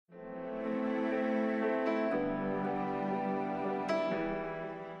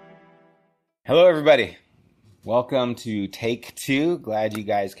Hello, everybody. Welcome to Take Two. Glad you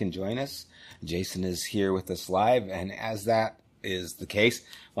guys can join us. Jason is here with us live, and as that is the case,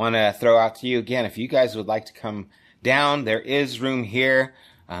 I want to throw out to you again, if you guys would like to come down, there is room here.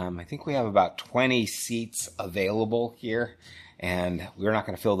 I think we have about 20 seats available here, and we're not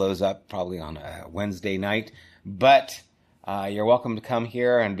going to fill those up probably on a Wednesday night, but you're welcome to come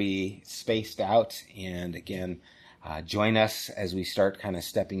here and be spaced out, and again, join us as we start kind of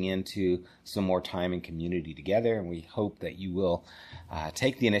stepping into some more time and community together, and we hope that you will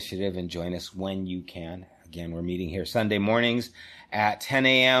take the initiative and join us when you can. Again, we're meeting here Sunday mornings at 10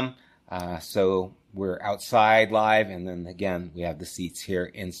 a.m., so we're outside live, and then again, we have the seats here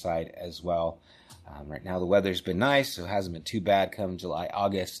inside as well. Right now, the weather's been nice, so it hasn't been too bad come July,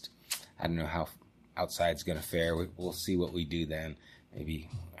 August. I don't know how outside's going to fare. We'll see what we do then. Maybe,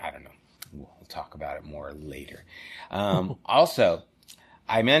 I don't know. We'll talk about it more later. Also,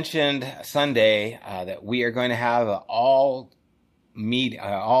 I mentioned Sunday that we are going to have an all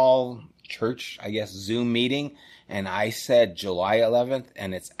church, I guess, Zoom meeting, and I said July 11th,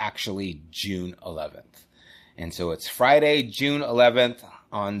 and it's actually June 11th. And so it's Friday, June 11th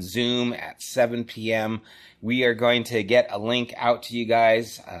on Zoom at 7 p.m. We are going to get a link out to you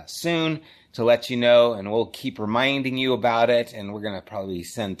guys soon to let you know, and we'll keep reminding you about it, and we're going to probably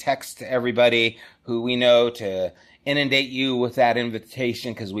send text to everybody who we know to inundate you with that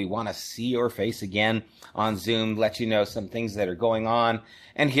invitation, because we want to see your face again on Zoom, let you know some things that are going on,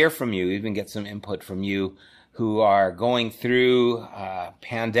 and hear from you, even get some input from you who are going through a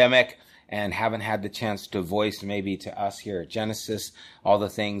pandemic and haven't had the chance to voice maybe to us here at Genesis all the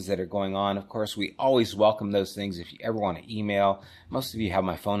things that are going on. Of course, we always welcome those things. If you ever want to email, most of you have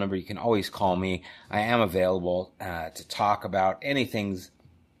my phone number. You can always call me. I am available to talk about anything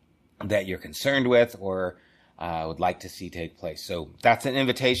that you're concerned with or would like to see take place. So that's an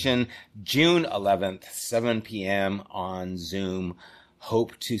invitation. June 11th, 7 p.m. on Zoom.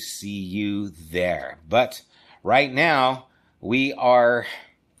 Hope to see you there. But right now, we are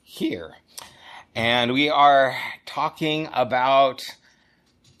here, and we are talking about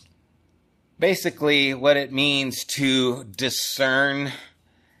basically what it means to discern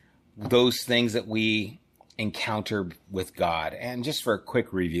those things that we encounter with God. And just for a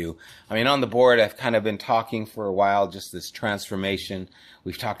quick review, I mean, on the board, I've kind of been talking for a while, just this transformation.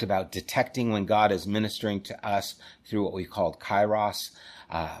 We've talked about detecting when God is ministering to us through what we called kairos,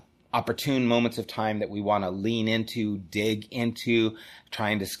 opportune moments of time that we want to lean into, dig into, try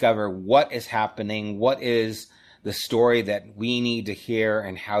and discover what is happening, what is the story that we need to hear,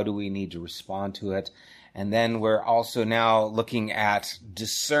 and how do we need to respond to it. And then we're also now looking at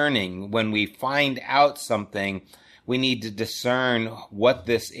discerning. When we find out something, we need to discern what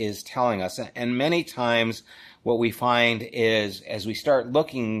this is telling us. And many times what we find is, as we start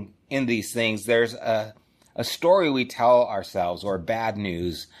looking in these things, there's a story we tell ourselves, or bad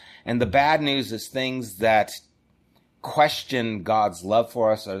news. And the bad news is things that question God's love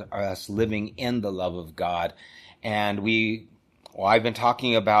for us, or us living in the love of God. And I've been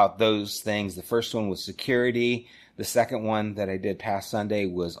talking about those things. The first one was security. The second one that I did past Sunday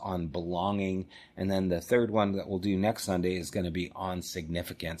was on belonging. And then the third one that we'll do next Sunday is going to be on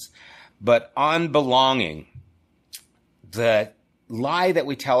significance. But on belonging, the lie that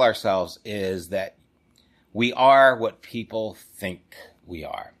we tell ourselves is that we are what people think we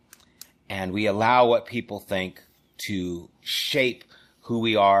are. And we allow what people think to shape who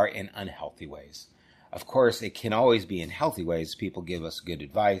we are in unhealthy ways. Of course, it can always be in healthy ways. People give us good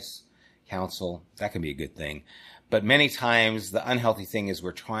advice, counsel. That can be a good thing. But many times the unhealthy thing is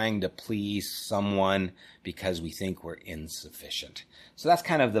we're trying to please someone because we think we're insufficient. So that's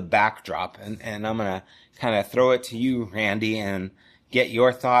kind of the backdrop. And I'm going to kind of throw it to you, Randy, and get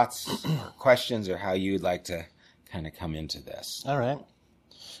your thoughts or questions, or how you'd like to kind of come into this. All right.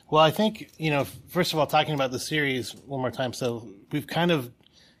 Well, I think, first of all, talking about the series one more time. So we've kind of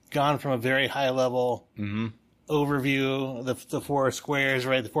gone from a very high level overview, the four squares,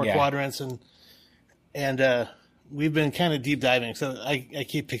 right? The four quadrants, and we've been kind of deep diving. So I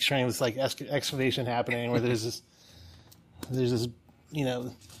keep picturing this like excavation happening where there's this,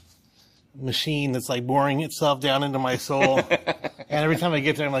 machine that's like boring itself down into my soul. And every time I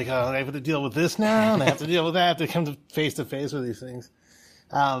get there, I'm like, oh, I have to deal with this now, and I have to deal with that to come to face with these things.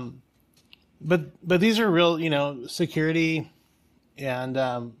 But these are real, security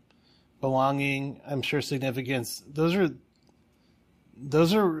and belonging. I'm sure significance. Those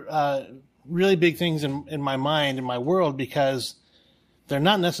are really big things in my mind, in my world, because they're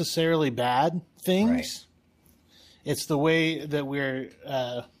not necessarily bad things. Right. It's the way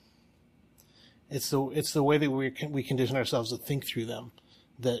that it's the way that we condition ourselves to think through them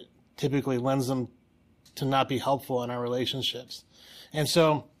that typically lends them to not be helpful in our relationships. And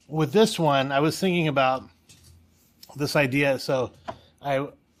so with this one, I was thinking about this idea. So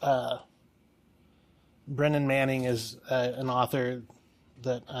Brennan Manning is an author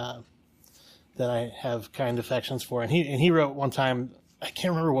that I have kind affections for. And he wrote one time, I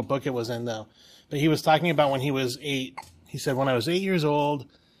can't remember what book it was in though, but he was talking about when he was 8. He said, when I was 8 years old,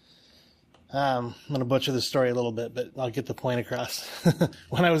 I'm going to butcher the story a little bit, but I'll get the point across.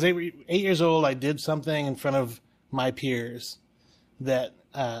 When I was 8 years old, I did something in front of my peers that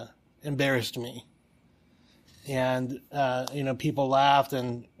embarrassed me. And, people laughed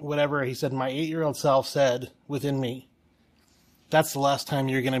and whatever. He said, my 8-year-old self said within me, that's the last time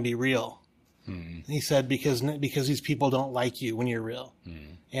you're going to be real. Mm. He said, because these people don't like you when you're real.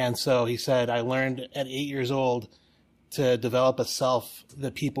 Mm. And so he said, I learned at 8 years old to develop a self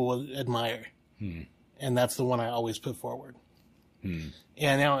that people will admire. Hmm. And that's the one I always put forward. Hmm.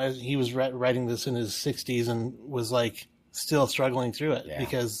 And now as he was writing this in his 60s and was like still struggling through it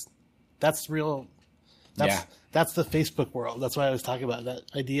because that's real. That's the Facebook world. That's why I was talking about that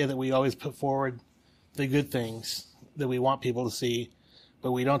idea that we always put forward the good things that we want people to see,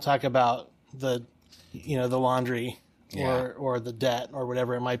 but we don't talk about the laundry or the debt or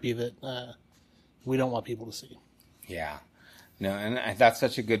whatever it might be that we don't want people to see. Yeah, no, and that's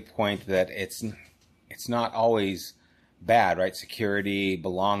such a good point that it's not always bad, right? Security,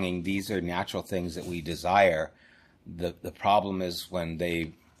 belonging, these are natural things that we desire. The problem is when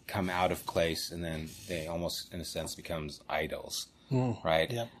they come out of place and then they almost, in a sense, becomes idols,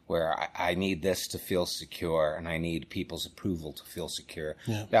 right? Yep. Where I need this to feel secure and I need people's approval to feel secure.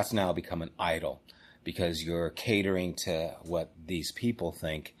 Yep. That's now become an idol because you're catering to what these people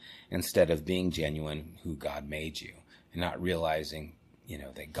think instead of being genuine who God made you. And not realizing,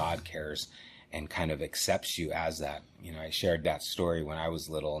 that God cares and kind of accepts you as that. I shared that story when I was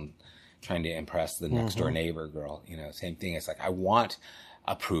little and trying to impress the next door neighbor girl. Same thing. It's like, I want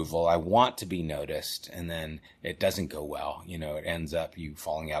approval. I want to be noticed. And then it doesn't go well. It ends up you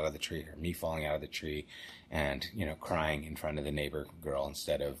falling out of the tree or me falling out of the tree and, crying in front of the neighbor girl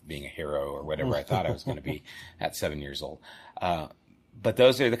instead of being a hero or whatever I thought I was going to be at 7 years old. But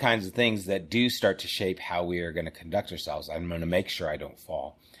those are the kinds of things that do start to shape how we are going to conduct ourselves. I'm going to make sure I don't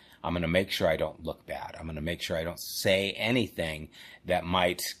fall. I'm going to make sure I don't look bad. I'm going to make sure I don't say anything that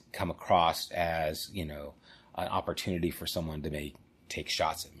might come across as, an opportunity for someone to take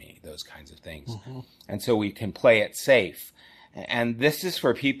shots at me, those kinds of things. Mm-hmm. And so we can play it safe. And this is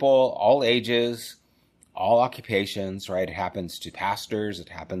for people, all ages, all occupations, right? It happens to pastors. It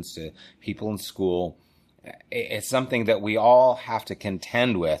happens to people in school. It's something that we all have to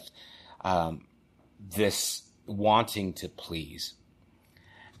contend with, this wanting to please.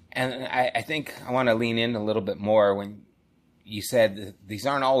 And I think I want to lean in a little bit more when you said that these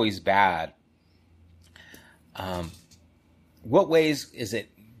aren't always bad. What ways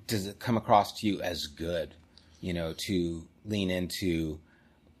does it come across to you as good, to lean into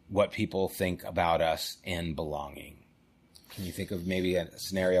what people think about us in belonging? Can you think of maybe a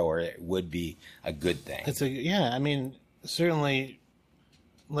scenario where it would be a good thing? Certainly,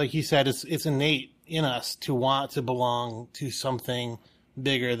 like you said, it's innate in us to want to belong to something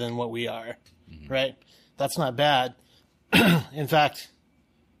bigger than what we are, right? That's not bad. In fact,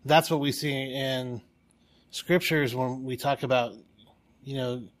 that's what we see in scriptures when we talk about,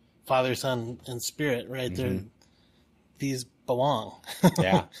 Father, Son, and Spirit, right? Mm-hmm. These belong.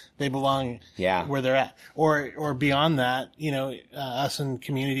 Yeah. They belong where they're at. Or beyond that, us in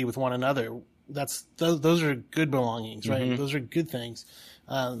community with one another. Those are good belongings, right? Mm-hmm. Those are good things.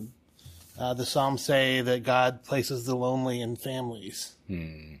 The Psalms say that God places the lonely in families.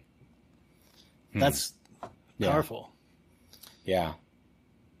 Hmm. That's powerful. Yeah.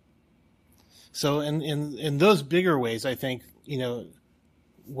 So in those bigger ways, I think,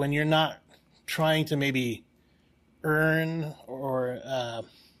 when you're not trying to maybe earn or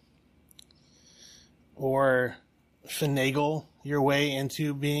finagle your way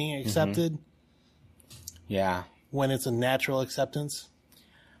into being accepted. Yeah. When it's a natural acceptance.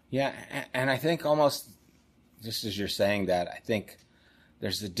 Yeah. And I think almost just as you're saying that, I think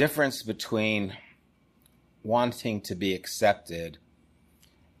there's a difference between wanting to be accepted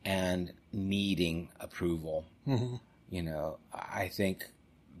and needing approval. Mm-hmm. I think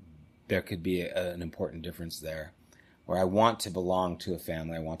there could be an important difference there where I want to belong to a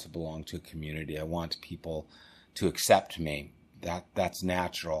family. I want to belong to a community. I want people to accept me. That's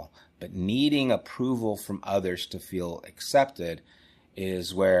natural. But needing approval from others to feel accepted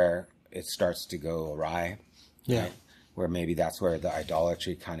is where it starts to go awry. Yeah. Right? where maybe that's where the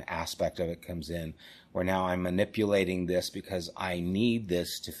idolatry kind of aspect of it comes in, where now I'm manipulating this because I need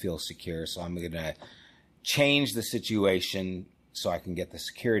this to feel secure. So I'm going to change the situation so I can get the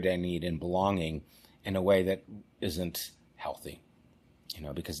security I need and belonging in a way that isn't healthy,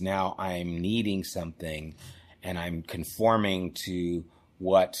 because now I'm needing something and I'm conforming to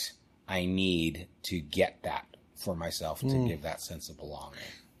what I need to get that for myself to give that sense of belonging.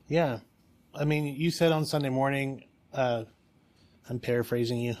 Yeah. I mean, you said on Sunday morning, I'm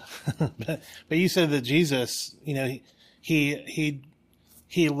paraphrasing you, but you said that Jesus, he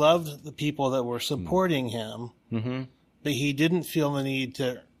loved the people that were supporting him, but he didn't feel the need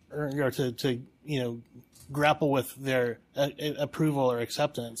to earn or to grapple with their approval or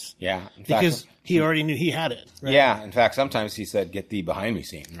acceptance. Yeah. Because he already knew he had it. Right? Yeah. In fact, sometimes he said, "Get thee behind me,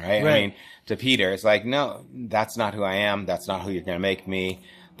 Satan," right? I mean, to Peter, it's like, no, that's not who I am. That's not who you're going to make me.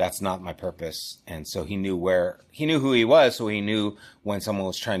 That's not my purpose. And so he knew who he was. So he knew when someone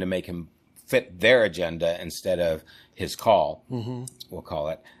was trying to make him fit their agenda instead of his call, we'll call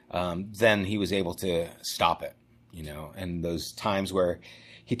it, then he was able to stop it, and those times where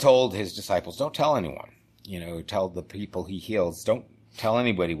he told his disciples, don't tell anyone, tell the people he heals, don't tell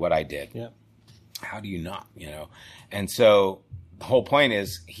anybody what I did. Yeah. How do you not, And so the whole point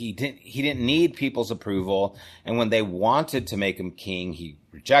is he didn't need people's approval. And when they wanted to make him king, he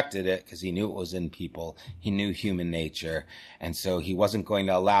rejected it because he knew it was in people. He knew human nature. And so he wasn't going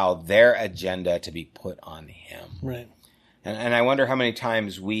to allow their agenda to be put on him. Right. And I wonder how many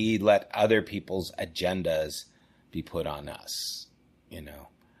times we let other people's agendas be put on us,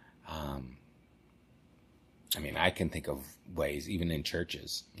 I mean, I can think of ways, even in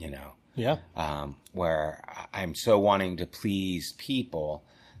churches, Yeah. where I'm so wanting to please people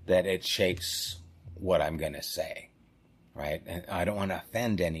that it shapes what I'm going to say, right? And I don't want to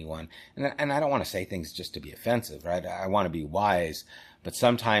offend anyone. And I don't want to say things just to be offensive, right? I want to be wise. But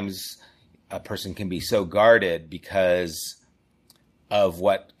sometimes a person can be so guarded because of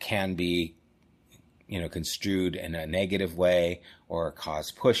what can be, construed in a negative way or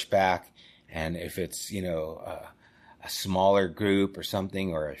cause pushback. And if it's, a smaller group or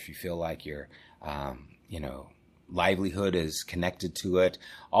something, or if you feel like your, livelihood is connected to it,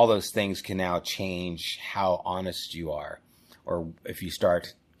 all those things can now change how honest you are. Or if you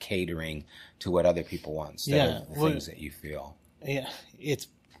start catering to what other people want instead of the things that you feel. Yeah.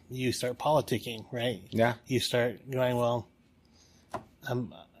 You start politicking, right? Yeah. You start going, well,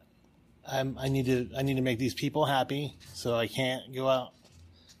 I need to make these people happy, so I can't go out.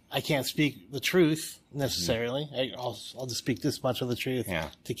 I can't speak the truth necessarily. I'll just speak this much of the truth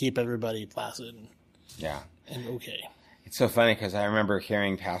to keep everybody placid. And okay. It's so funny because I remember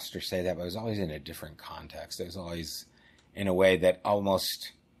hearing pastors say that, but it was always in a different context. It was always in a way that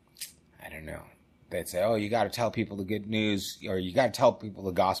almost, I don't know, they'd say, oh, you got to tell people the good news, or you got to tell people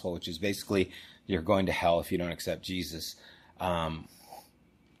the gospel, which is basically you're going to hell if you don't accept Jesus. And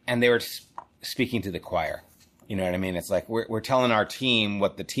they were speaking to the choir. You know what I mean? It's like we're telling our team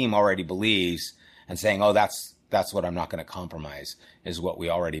what the team already believes and saying, oh, that's what I'm not going to compromise, is what we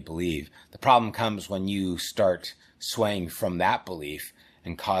already believe. The problem comes when you start swaying from that belief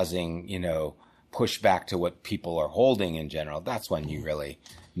and causing, pushback to what people are holding in general. That's when you really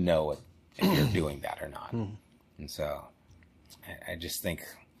know if you're doing that or not. And so I just think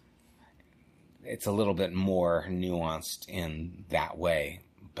it's a little bit more nuanced in that way.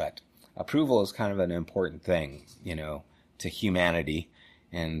 But approval is kind of an important thing, to humanity,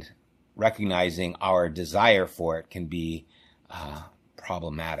 and recognizing our desire for it can be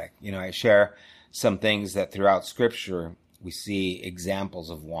problematic. I share some things that throughout Scripture we see examples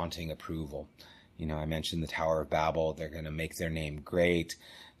of wanting approval. I mentioned the Tower of Babel. They're going to make their name great,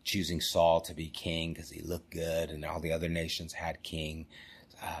 choosing Saul to be king because he looked good and all the other nations had king.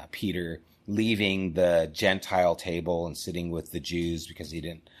 Peter leaving the Gentile table and sitting with the Jews because he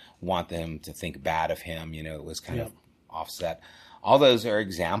didn't want them to think bad of him. It was kind of offset. All those are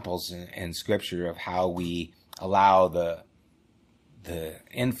examples in Scripture of how we allow the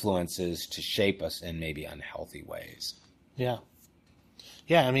influences to shape us in maybe unhealthy ways. Yeah.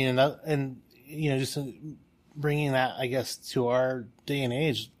 I mean, and just bringing that, I guess, to our day and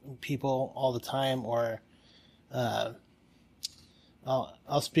age, people all the time, or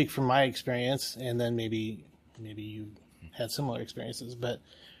I'll speak from my experience, and then maybe you had similar experiences, but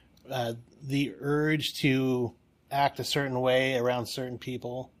the urge to act a certain way around certain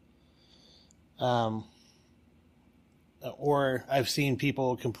people, or I've seen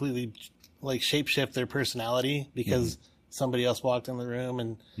people completely shapeshift their personality because somebody else walked in the room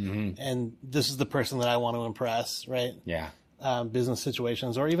and this is the person that I want to impress, right? Yeah. Business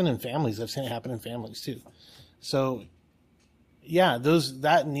situations, or even in families. I've seen it happen in families too. So yeah,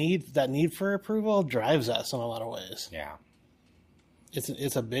 that need for approval drives us in a lot of ways. Yeah.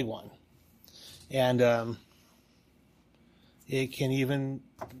 It's a big one. And it can even,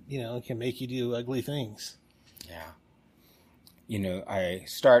 it can make you do ugly things. Yeah. I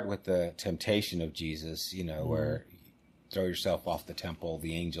start with the temptation of Jesus, where you throw yourself off the temple,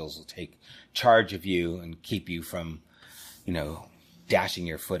 the angels will take charge of you and keep you from, dashing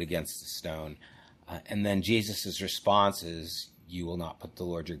your foot against the stone. And then Jesus' response is, you will not put the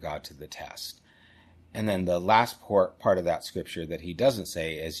Lord your God to the test. And then the last part of that scripture that he doesn't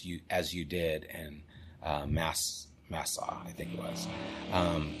say, as you did in Massa, I think it was.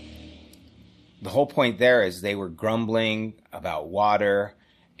 The whole point there is they were grumbling about water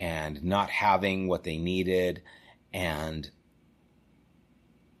and not having what they needed. And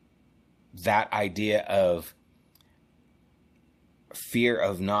that idea of fear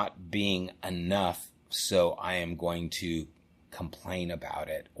of not being enough, so I am going to complain about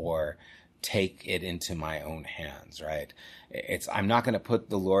it or take it into my own hands, right? I'm not going to put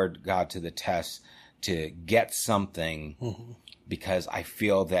the Lord God to the test to get something because I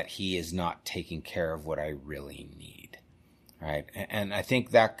feel that he is not taking care of what I really need, right? And I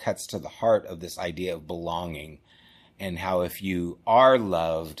think that cuts to the heart of this idea of belonging, and how if you are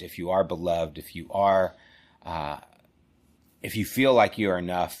loved, if you are beloved, if you feel like you're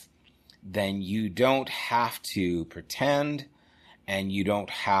enough, then you don't have to pretend, and you don't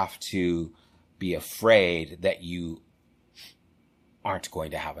have to be afraid that you aren't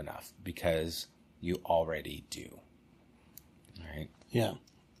going to have enough, because you already do. Right? Yeah.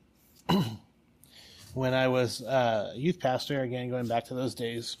 When I was youth pastor, again, going back to those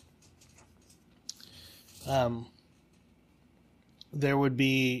days, there would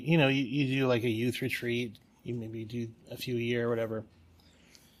be, you do like a youth retreat, you maybe do a few a year or whatever.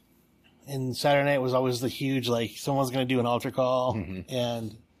 And Saturday night was always the huge, like, someone's going to do an altar call,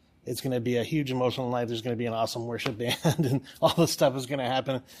 and it's going to be a huge emotional night. There's going to be an awesome worship band, and all this stuff is going to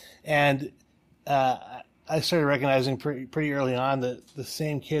happen. And I started recognizing pretty early on that the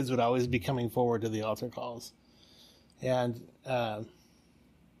same kids would always be coming forward to the altar calls. And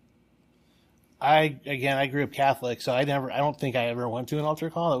I grew up Catholic, so I don't think I ever went to an altar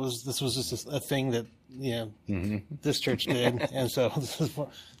call. This was just a thing that, this church did. And so this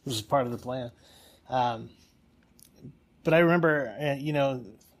was part of the plan. But I remember,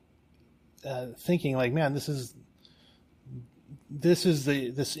 thinking like, man, this is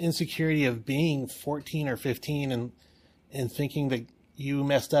this insecurity of being 14 or 15 and thinking that you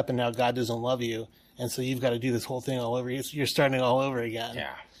messed up and now God doesn't love you. And so you've got to do this whole thing all over. You're starting all over again.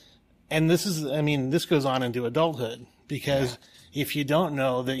 Yeah. And this goes on into adulthood, because if you don't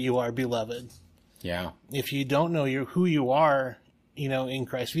know that you are beloved, if you don't know who you are, in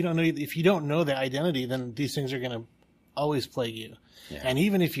Christ, if you don't know the identity, then these things are going to always plague you. Yeah. And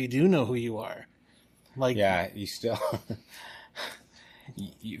even if you do know who you are, you still,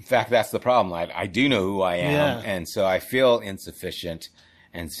 in fact, that's the problem. I do know who I am. And so I feel insufficient.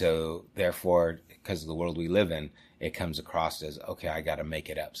 And so therefore, because of the world we live in, it comes across as, okay, I got to make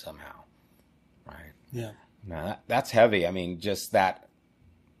it up somehow. Right. Yeah. Now that's heavy. I mean, just that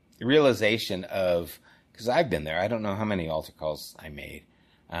realization of, because I've been there. I don't know how many altar calls I made.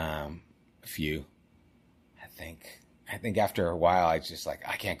 A few, I think after a while, I just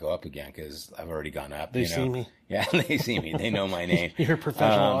I can't go up again because I've already gone up. They see me. Yeah, they see me. They know my name. You're a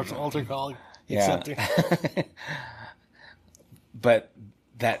professional altar call acceptor. But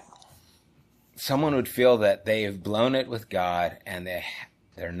that someone would feel that they have blown it with God and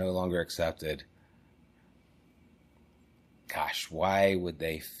they're no longer accepted. Gosh, why would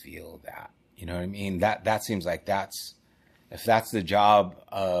they feel that? You know what I mean? That seems like if that's the job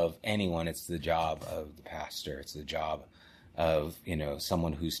of anyone, it's the job of the pastor. It's the job of,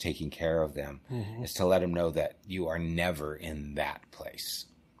 someone who's taking care of them, is to let them know that you are never in that place,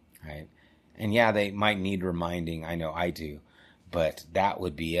 right? And they might need reminding. I know I do, but that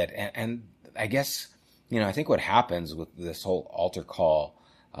would be it. And I guess, I think what happens with this whole altar call,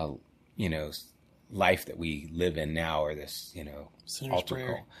 life that we live in now, or this, Sinner's altar prayer.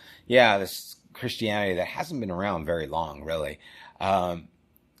 call. Yeah, this Christianity that hasn't been around very long, really,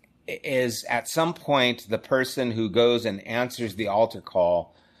 is at some point the person who goes and answers the altar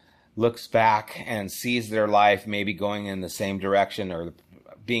call looks back and sees their life maybe going in the same direction, or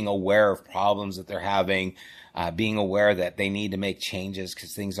being aware of problems that they're having, being aware that they need to make changes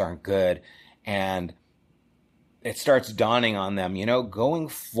because things aren't good. And it starts dawning on them, going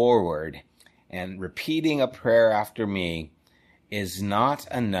forward and repeating a prayer after me is not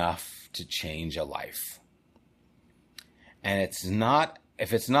enough to change a life. And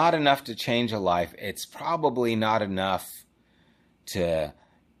if it's not enough to change a life, it's probably not enough to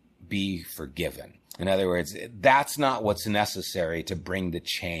be forgiven. In other words, that's not what's necessary to bring the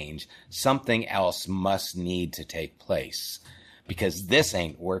change. Something else must need to take place because this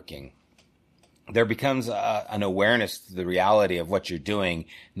ain't working. There becomes an awareness to the reality of what you're doing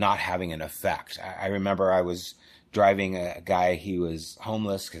not having an effect. I remember I was driving a guy, he was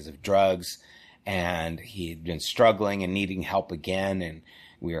homeless because of drugs, and he had been struggling and needing help again, and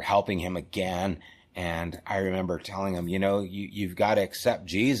we were helping him again. And I remember telling him, you've got to accept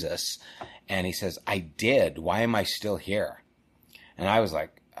Jesus. And he says, I did. Why am I still here? And I was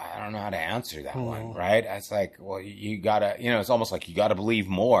like, I don't know how to answer that one, right? It's like, well, you gotta, it's almost like you gotta believe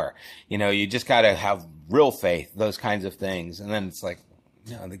more. You just gotta have real faith, those kinds of things. And then it's like,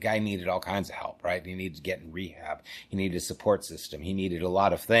 no, the guy needed all kinds of help, right? He needed to get in rehab. He needed a support system. He needed a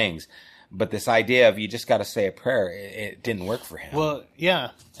lot of things. But this idea of you just got to say a prayer, it didn't work for him. Well,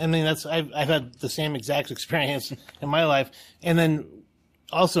 yeah. I mean, I've had the same exact experience in my life. And then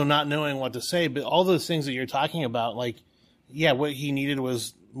also not knowing what to say, but all those things that you're talking about, like, yeah, what he needed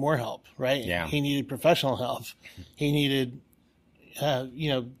was more help, right? Yeah. He needed professional help. He needed,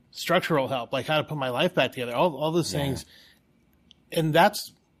 structural help, like how to put my life back together, all those things. And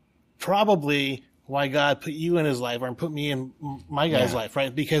that's probably why God put you in his life or put me in my guy's life,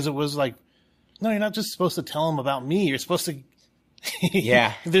 right? Because it was like, no, you're not just supposed to tell him about me. You're supposed to,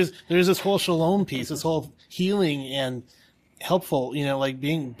 there's this whole shalom piece, this whole healing and helpful, like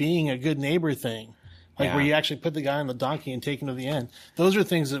being a good neighbor thing, like where you actually put the guy on the donkey and take him to the end. Those are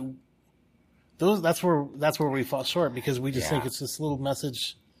things that's where we fall short because we just think it's this little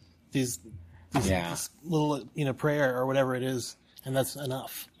message, this little, prayer or whatever it is. And that's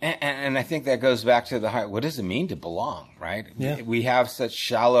enough. And I think that goes back to the heart. What does it mean to belong, right? Yeah. We have such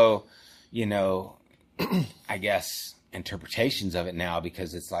shallow, I guess, interpretations of it now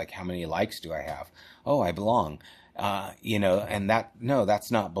because it's like, how many likes do I have? Oh, I belong. And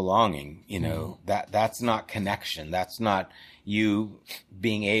that's not belonging. That's not connection. That's not you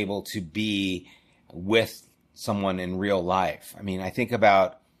being able to be with someone in real life. I mean, I think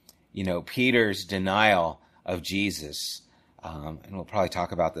about, Peter's denial of Jesus. And we'll probably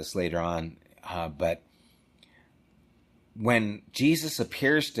talk about this later on. But when Jesus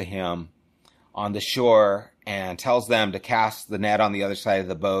appears to him on the shore and tells them to cast the net on the other side of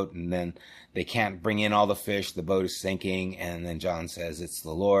the boat, and then they can't bring in all the fish, the boat is sinking, and then John says, it's the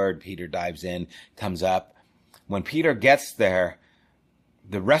Lord. Peter dives in, comes up. When Peter gets there,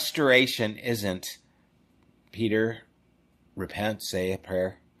 the restoration isn't, Peter, repent, say a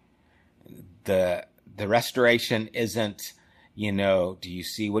prayer. The restoration isn't, do you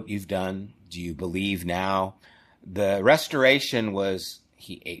see what you've done? Do you believe now? The restoration was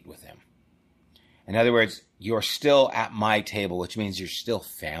he ate with him. In other words, you're still at my table, which means you're still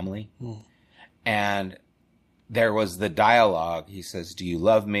family. And there was the dialogue. He says, do you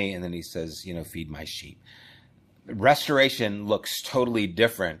love me? And then he says, feed my sheep. Restoration looks totally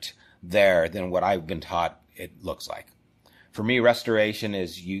different there than what I've been taught it looks like. For me, restoration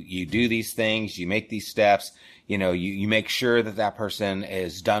is you do these things, you make these steps, you make sure that person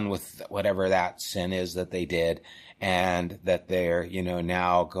is done with whatever that sin is that they did and that they're,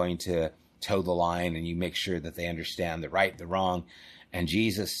 now going to toe the line, and you make sure that they understand the right, the wrong. And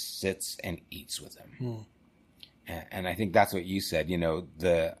Jesus sits and eats with them. And I think that's what you said,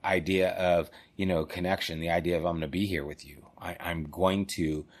 the idea of, connection, the idea of I'm going to be here with you. I'm going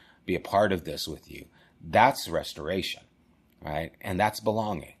to be a part of this with you. That's restoration. Right. And that's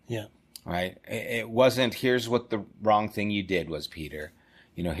belonging. Yeah. Right. It wasn't, here's what the wrong thing you did was, Peter.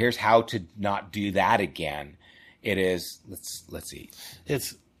 Here's how to not do that again. It is, let's eat.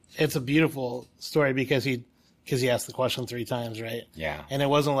 It's a beautiful story because he asked the question 3 times, right? Yeah. And it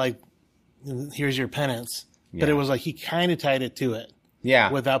wasn't like, here's your penance, but it was like he kind of tied it to it.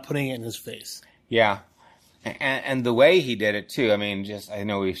 Yeah. Without putting it in his face. Yeah. And the way he did it too, I mean, I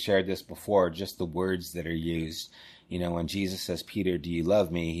know we've shared this before, just the words that are used. When Jesus says, Peter, do you love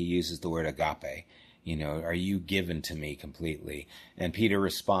me? He uses the word agape. Are you given to me completely? And Peter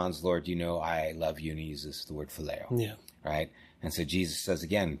responds, Lord, I love you. And he uses the word phileo. Yeah. Right. And so Jesus says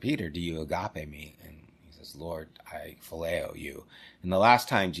again, Peter, do you agape me? And he says, Lord, I phileo you. And the last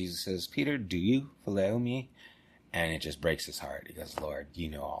time Jesus says, Peter, do you phileo me? And it just breaks his heart. He goes, Lord, you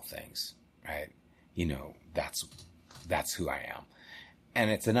know all things, right? That's who I am.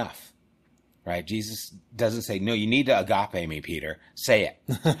 And it's enough. Right? Jesus doesn't say, no, you need to agape me, Peter. Say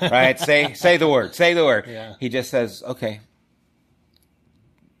it. Right? Say the word. Say the word. Yeah. He just says, okay,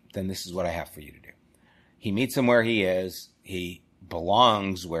 then this is what I have for you to do. He meets him where he is. He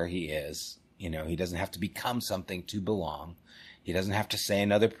belongs where he is. He doesn't have to become something to belong. He doesn't have to say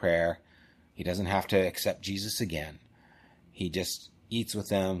another prayer. He doesn't have to accept Jesus again. he just eats with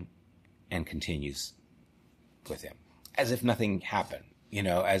them and continues with him as if nothing happened,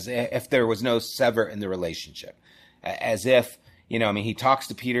 as if there was no sever in the relationship, as if, he talks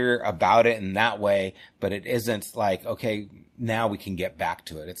to Peter about it in that way, but it isn't like, okay, now we can get back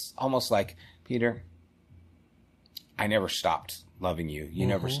to it. It's almost like, Peter, I never stopped loving you. You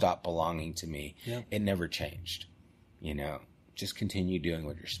never stopped belonging to me. Yep. It never changed. Just continue doing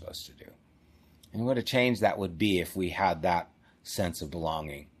what you're supposed to do. And what a change that would be if we had that sense of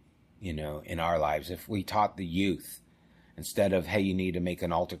belonging, in our lives. If we taught the youth, instead of, hey, you need to make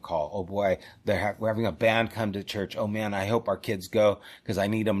an altar call. Oh boy, we're having a band come to church. Oh man, I hope our kids go because I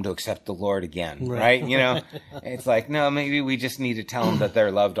need them to accept the Lord again. Right? It's like, no, maybe we just need to tell them that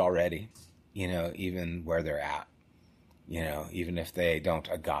they're loved already, even where they're at, even if they don't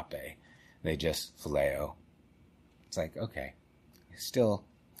agape, they just phileo. It's like, okay, still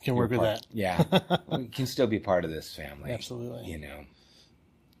can work with that. Yeah. We can still be part of this family. Absolutely.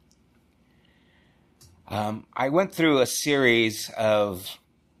 I went through a series of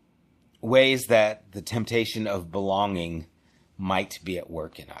ways that the temptation of belonging might be at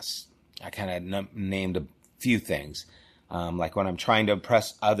work in us. I kind of named a few things. Like when I'm trying to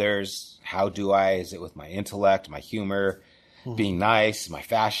impress others, how do I? Is it with my intellect, my humor, being nice, my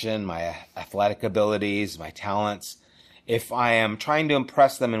fashion, my athletic abilities, my talents? If I am trying to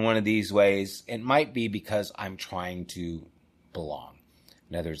impress them in one of these ways, it might be because I'm trying to belong.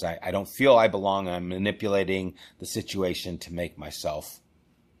 In other words, I don't feel I belong. I'm manipulating the situation to make myself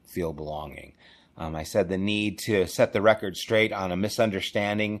feel belonging. I said the need to set the record straight on a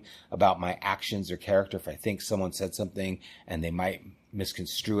misunderstanding about my actions or character. If I think someone said something and they might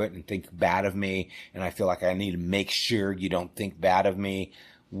misconstrue it and think bad of me, and I feel like I need to make sure you don't think bad of me,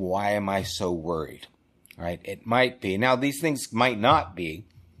 why am I so worried? Right? It might be. Now, these things might not be.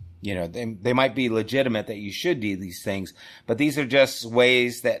 They might be legitimate that you should do these things, but these are just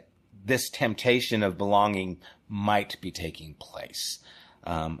ways that this temptation of belonging might be taking place.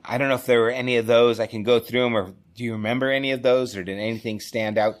 I don't know if there were any of those. I can go through them, or do you remember any of those, or did anything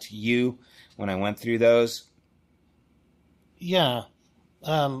stand out to you when I went through those? Yeah.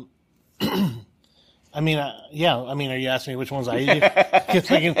 Are you asking me which ones I do? Because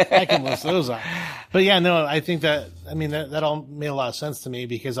I can list those off. But yeah, no, I think that all made a lot of sense to me,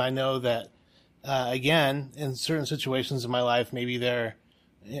 because I know that, again, in certain situations in my life, maybe they're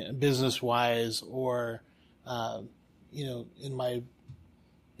business wise or, in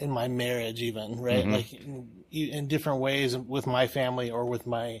my marriage even, right? Mm-hmm. Like in different ways with my family or with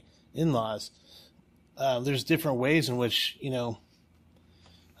my in-laws, there's different ways in which,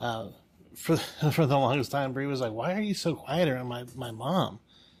 for the longest time, Bree was like, "Why are you so quiet around my mom?"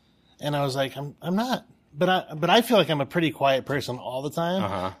 And I was like, "I'm not." But I feel like I'm a pretty quiet person all the time.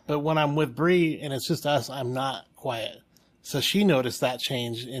 Uh-huh. But when I'm with Bree and it's just us, I'm not quiet. So she noticed that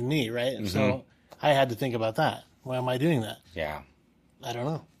change in me, right? Mm-hmm. So I had to think about that. Why am I doing that? Yeah. I don't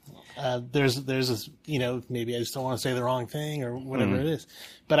know. There's this, maybe I just don't want to say the wrong thing or whatever it is.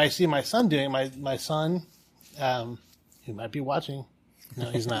 But I see my son doing it. My son, who might be watching. No,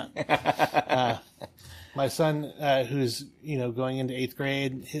 he's not. My son, who's, going into 8th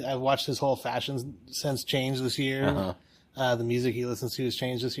grade, I've watched his whole fashion sense change this year. Uh-huh. The music he listens to has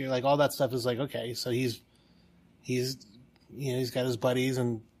changed this year. Like, all that stuff is like, okay, so he's got his buddies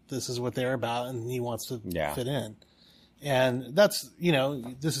and this is what they're about and he wants to fit in. And that's,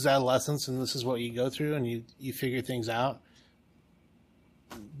 this is adolescence and this is what you go through and you figure things out.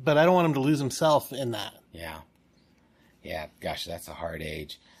 But I don't want him to lose himself in that. Yeah. Yeah, gosh, that's a hard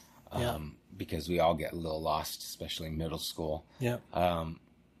age, because we all get a little lost, especially in middle school. Yeah.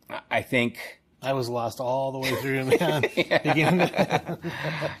 I think I was lost all the way through, man.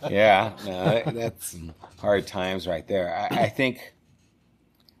 Yeah, no, that's some hard times right there. I think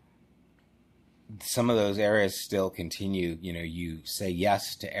some of those areas still continue. You say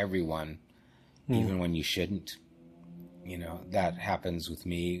yes to everyone, even when you shouldn't. That happens with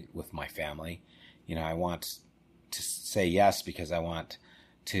me, with my family. I want to say yes because I want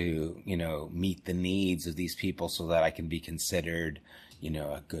to, meet the needs of these people so that I can be considered,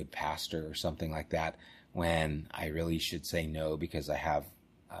 a good pastor or something like that, when I really should say no because I have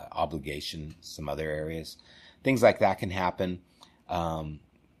obligation, some other areas. Things like that can happen,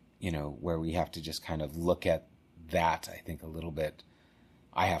 where we have to just kind of look at that, I think, a little bit.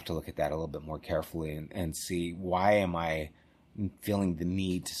 I have to look at that a little bit more carefully and see, why am I feeling the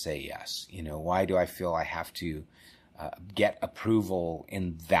need to say yes? Why do I feel I have to get approval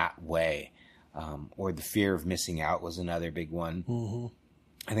in that way? Or the fear of missing out was another big one. Mm-hmm.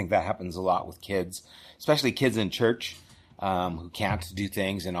 I think that happens a lot with kids, especially kids in church. who can't do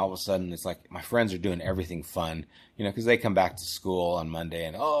things, and all of a sudden it's like my friends are doing everything fun, because they come back to school on Monday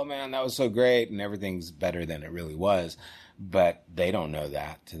and, oh man, that was so great, and everything's better than it really was. But they don't know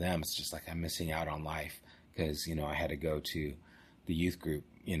that. To them, it's just like I'm missing out on life because, I had to go to the youth group,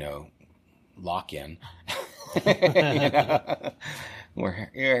 lock-in.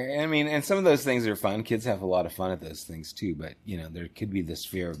 And some of those things are fun. Kids have a lot of fun at those things too, but, there could be this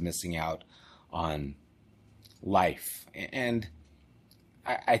fear of missing out on life. And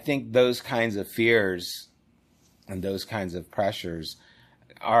I think those kinds of fears and those kinds of pressures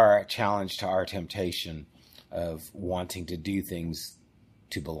are a challenge to our temptation of wanting to do things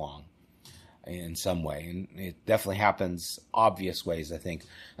to belong in some way. And it definitely happens obvious ways, I think,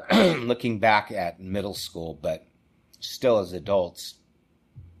 looking back at middle school, but still as adults,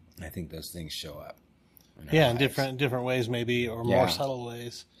 I think those things show up. In different ways maybe, or more subtle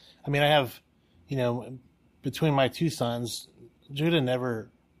ways. I mean, I have, between my two sons, Judah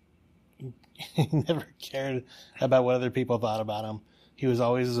never cared about what other people thought about him. He was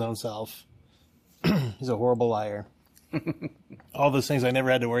always his own self. He's a horrible liar. All those things I never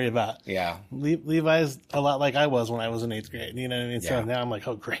had to worry about. Yeah. Levi's a lot like I was when I was in 8th grade. You know what I mean? Yeah. So now I'm like,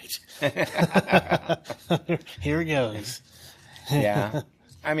 oh, great. Here it goes. Yeah.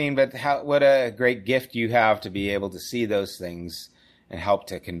 I mean, but what a great gift you have to be able to see those things and help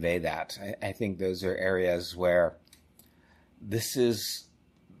to convey that. I think those are areas where these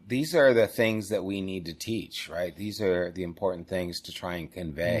are the things that we need to teach, right? These are the important things to try and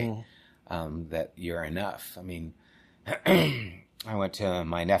convey. That you're enough. I mean, I went to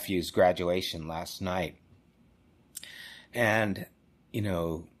my nephew's graduation last night, and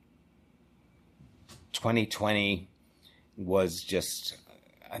 2020 was just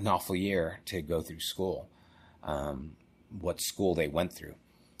an awful year to go through school. What school they went through,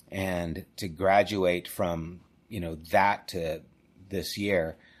 and to graduate from that to this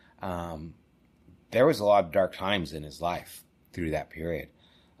year, there was a lot of dark times in his life through that period.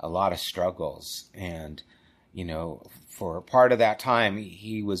 A lot of struggles. And, for part of that time,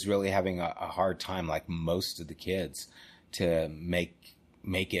 he was really having a hard time, like most of the kids, to make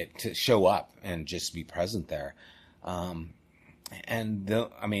it, to show up and just be present there. We had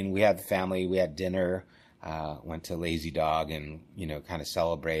the family, we had dinner, went to Lazy Dog and, kind of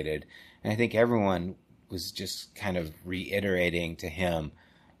celebrated. And I think everyone was just kind of reiterating to him,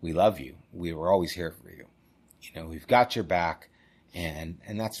 we love you. We were always here for you. We've got your back. And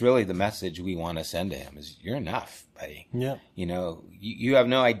that's really the message we want to send to him is you're enough, buddy. Yeah. You have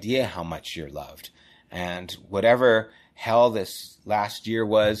no idea how much you're loved. And whatever hell this last year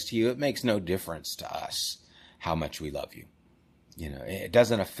was to you, it makes no difference to us how much we love you. It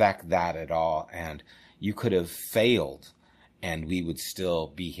doesn't affect that at all. And you could have failed and we would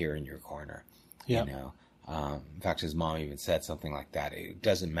still be here in your corner. Yeah. In fact, his mom even said something like that. It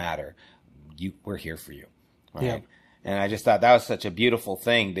doesn't matter. We're here for you. Right? Yeah. And I just thought that was such a beautiful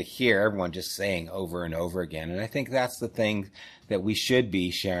thing to hear everyone just saying over and over again. And I think that's the thing that we should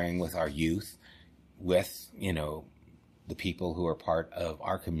be sharing with our youth, with, the people who are part of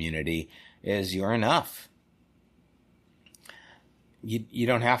our community, is you're enough. You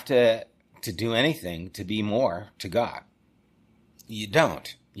don't have to do anything to be more to God. You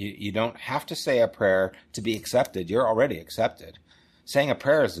don't. You don't have to say a prayer to be accepted. You're already accepted. Saying a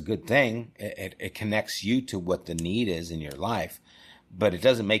prayer is a good thing. It connects you to what the need is in your life, but it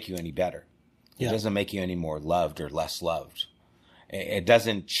doesn't make you any better. Yeah. It doesn't make you any more loved or less loved. It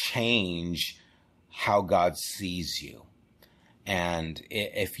doesn't change how God sees you. And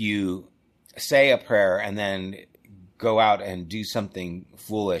if you say a prayer and then go out and do something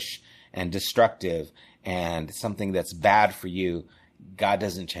foolish and destructive and something that's bad for you, God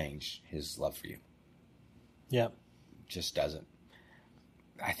doesn't change his love for you. Yeah. Just doesn't.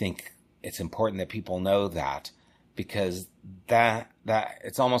 I think it's important that people know that, because that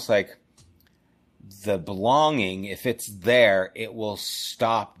it's almost like the belonging, if it's there, it will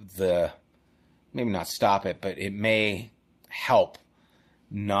stop maybe not stop it, but it may help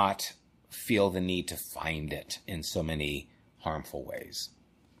not feel the need to find it in so many harmful ways.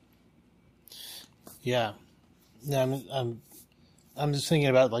 Yeah. I'm just thinking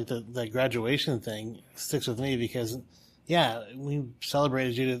about like the graduation thing sticks with me because, yeah, we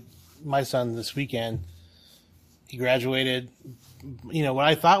celebrated my son this weekend. He graduated, what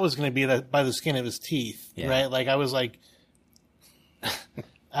I thought was going to be by the skin of his teeth, right? Like I was like,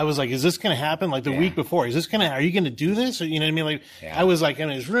 is this going to happen? Like the week before, are you going to do this? Or, you know what I mean? Like I was like in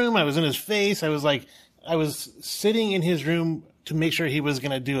his room, I was in his face. I was sitting in his room to make sure he was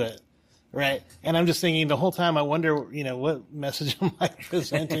going to do it. Right. And I'm just thinking the whole time, I wonder, what message am I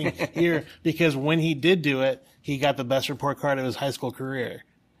presenting here? Because when he did do it, he got the best report card of his high school career.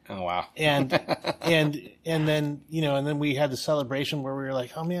 Oh, wow. And then, and then we had the celebration where we were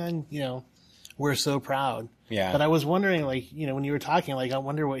like, oh man, we're so proud. Yeah. But I was wondering, like, when you were talking, like, I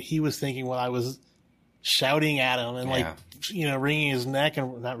wonder what he was thinking while I was shouting at him and wringing his neck,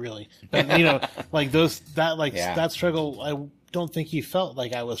 and not really, but like that struggle. I don't think he felt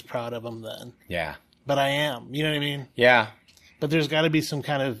like I was proud of him then. Yeah. But I am. You know what I mean? Yeah. But there's got to be some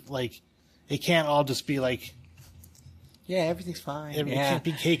kind of like, it can't all just be like, yeah, everything's fine. It can't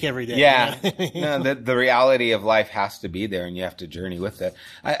be cake every day. Yeah. You know? No, the reality of life has to be there, and you have to journey with it.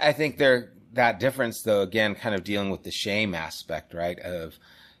 I think that difference, though, again, kind of dealing with the shame aspect, right? Of,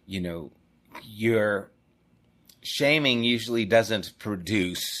 your shaming usually doesn't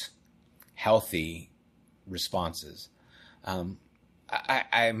produce healthy responses.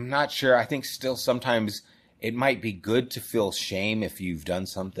 I'm not sure. I think still sometimes it might be good to feel shame if you've done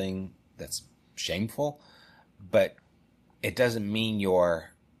something that's shameful, but it doesn't mean you're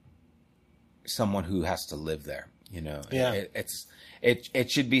someone who has to live there. Yeah.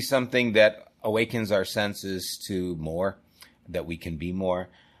 It should be something that awakens our senses to more, that we can be more,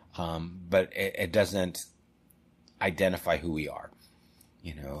 but it doesn't identify who we are.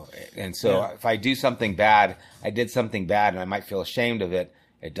 And so if I do something bad, I did something bad and I might feel ashamed of it.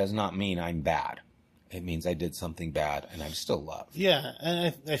 It does not mean I'm bad. It means I did something bad and I'm still loved. Yeah.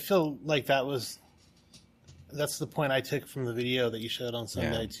 And I feel like that's the point I took from the video that you showed on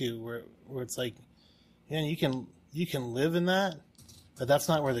Sunday too, where it's like, man, you can live in that, but that's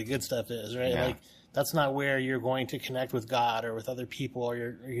not where the good stuff is, right? Yeah. Like that's not where you're going to connect with God or with other people,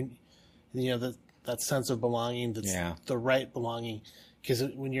 or that sense of belonging. That's the right belonging. Because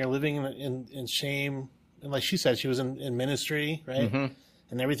when you're living in shame, and like she said, she was in ministry, right? Mm-hmm.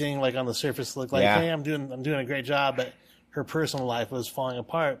 And everything like on the surface looked like, hey, I'm doing a great job, but her personal life was falling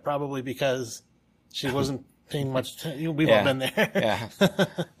apart, probably because she wasn't paying much attention. We've all been there. Yeah.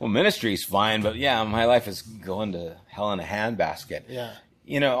 Well, ministry's fine, but my life is going to hell in a handbasket. Yeah.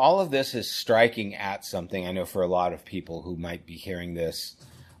 All of this is striking at something. I know for a lot of people who might be hearing this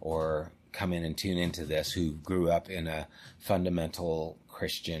or come in and tune into this who grew up in a fundamental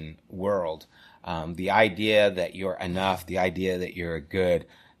Christian world. The idea that you're enough, the idea that you're good,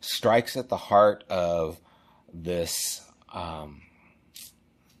 strikes at the heart of this, I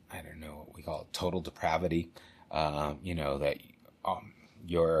don't know what we call it, total depravity. That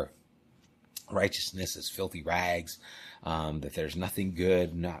your righteousness is filthy rags, that there's nothing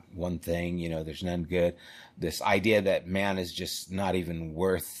good, not one thing, there's none good. This idea that man is just not even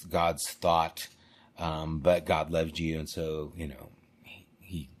worth God's thought, but God loved you, and so,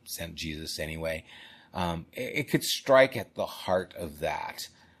 he sent Jesus anyway. It could strike at the heart of that.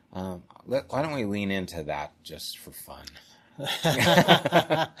 Why don't we lean into that just for fun?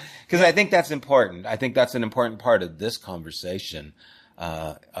 Because I think that's important. I think that's an important part of this conversation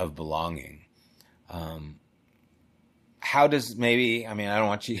of belonging. How does I don't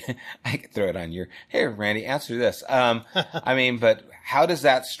want you, I could throw it on your, hey, Randy, answer this. But how does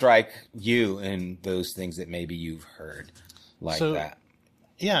that strike you in those things that maybe you've heard like that?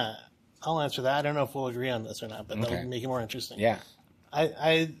 Yeah, I'll answer that. I don't know if we'll agree on this or not, but that'll make it more interesting. Yeah.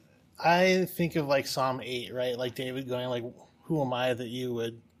 I think of like Psalm 8, right? Like David going like, who am I that you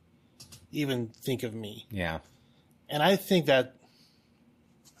would even think of me? Yeah. And I think that,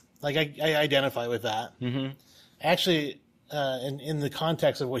 like, I identify with that. Mm-hmm. Actually, in the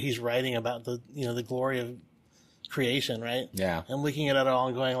context of what he's writing about the glory of creation, right? Yeah. And looking at it all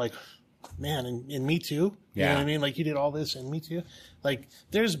and going like, man, and me too. You know what I mean? Like, you did all this and me too. Like,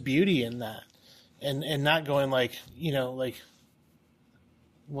 there's beauty in that. And not going like,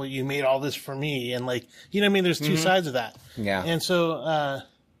 well, you made all this for me. And like, you know what I mean? There's two sides of that. Yeah. And so,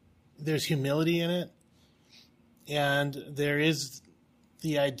 there's humility in it. And there is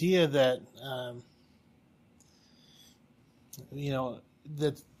the idea that,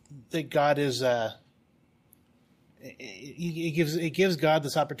 that God is, it gives God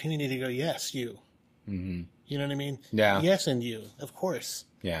this opportunity to go, yes, you. Mm-hmm. You know what I mean? Yeah. Yes, and you, of course.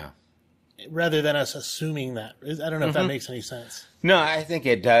 Yeah. Rather than us assuming that. I don't know if that makes any sense. No, I think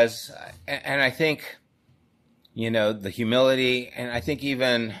it does. And I think, the humility, and I think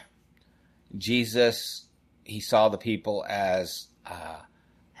even Jesus, he saw the people as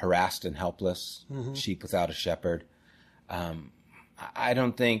harassed and helpless, sheep without a shepherd. I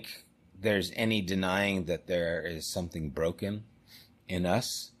don't think there's any denying that there is something broken in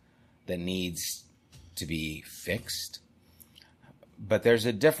us that needs to be fixed. But there's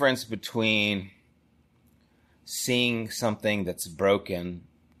a difference between seeing something that's broken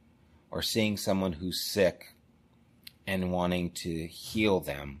or seeing someone who's sick and wanting to heal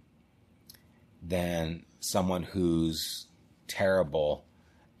them than someone who's terrible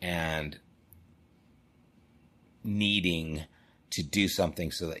and needing to do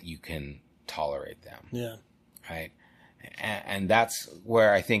something so that you can tolerate them. Yeah. Right. And that's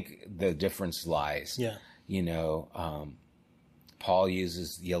where I think the difference lies. Yeah. You know, Paul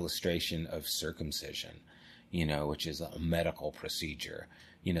uses the illustration of circumcision, you know, which is a medical procedure,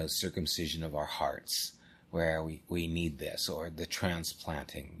 you know, circumcision of our hearts, where we need this, or the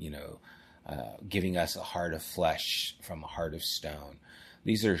transplanting, you know, giving us a heart of flesh from a heart of stone.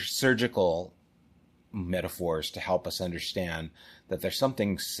 These are surgical metaphors to help us understand that there's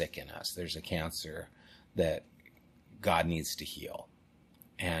something sick in us. There's a cancer that God needs to heal.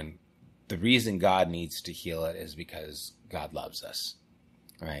 And the reason God needs to heal it is because God loves us,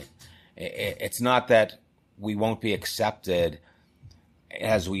 right? It's not that we won't be accepted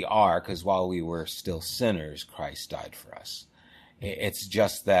as we are, because while we were still sinners, Christ died for us. It's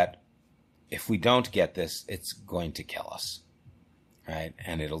just that if we don't get this, it's going to kill us, right?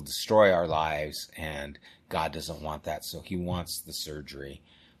 And it'll destroy our lives, and God doesn't want that. So he wants the surgery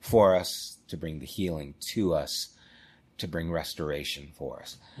for us, to bring the healing to us, to bring restoration for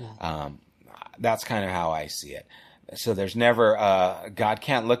us. Yeah. That's kind of how I see it. So there's never, God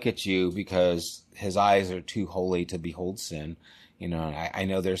can't look at you because his eyes are too holy to behold sin. You know, I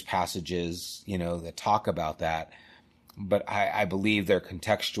know there's passages, you know, that talk about that, but I believe they're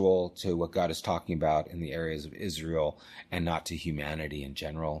contextual to what God is talking about in the areas of Israel and not to humanity in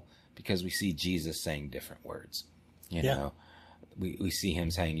general, because we see Jesus saying different words. You know, we see him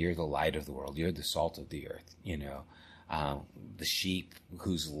saying, you're the light of the world. You're the salt of the earth, you know. The sheep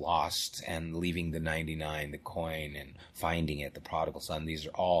who's lost and leaving the 99, the coin, and finding it, the prodigal son. These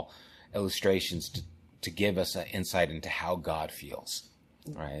are all illustrations to give us an insight into how God feels,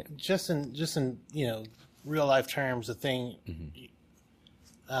 right? Just in you know, real life terms, the thing, you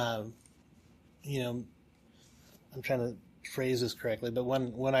know, I'm trying to phrase this correctly, but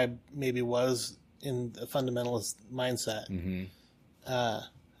when I maybe was in a fundamentalist mindset,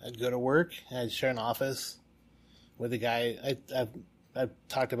 I'd go to work and I'd share an office with a guy. I've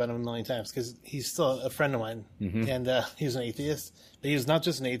talked about him a million times because he's still a friend of mine, and he's an atheist. But he was not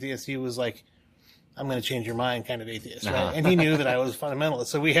just an atheist; he was like, "I'm going to change your mind," kind of atheist, right? And he knew that I was a fundamentalist,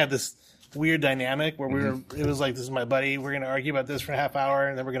 so we had this weird dynamic where we were. It was like, "This is my buddy. We're going to argue about this for a half hour,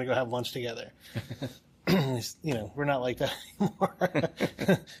 and then we're going to go have lunch together." You know, we're not like that anymore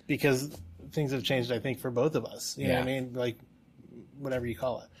because things have changed. I think for both of us, you know what I mean, like whatever you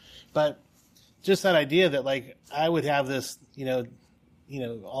call it, but. Just that idea that, like, I would have this, you know,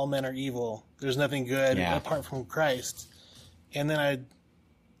 all men are evil. There's nothing good apart from Christ. And then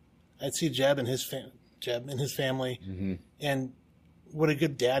I'd see Jeb and his family, and what a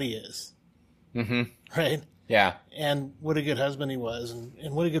good dad he is, right? Yeah. And what a good husband he was,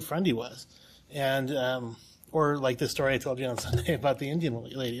 and what a good friend he was, and or like the story I told you on Sunday about the Indian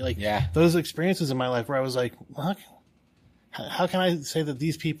lady, like those experiences in my life where I was like, well, how can I say that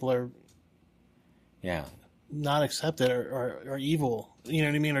these people are not accepted or evil, you know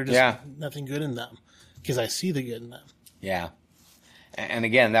what I mean? Or just nothing good in them, because I see the good in them. Yeah. And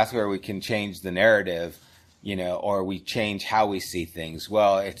again, that's where we can change the narrative, you know, or we change how we see things.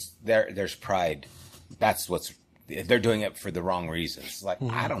 Well, it's there's pride. That's they're doing it for the wrong reasons. Like,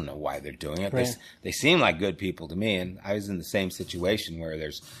 I don't know why they're doing it. Right. They seem like good people to me. And I was in the same situation where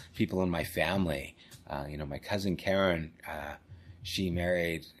there's people in my family, you know, my cousin Karen, she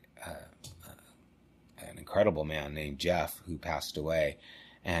married, an incredible man named Jeff who passed away.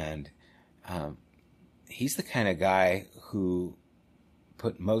 And he's the kind of guy who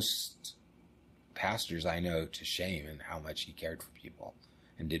put most pastors I know to shame in how much he cared for people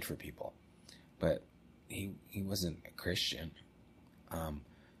and did for people. But he wasn't a Christian.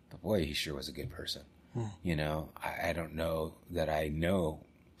 But boy, he sure was a good person. You know, I don't know that I know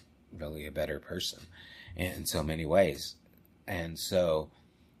really a better person in so many ways. And so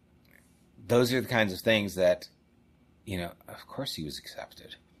those are the kinds of things that, you know, of course he was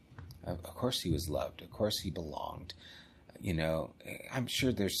accepted. Of course he was loved. Of course he belonged. You know, I'm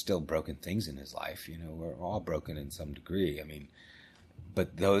sure there's still broken things in his life. You know, we're all broken in some degree. I mean,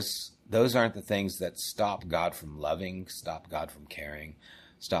 but those aren't the things that stop God from loving, stop God from caring,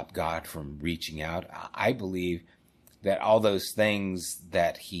 stop God from reaching out. I believe that all those things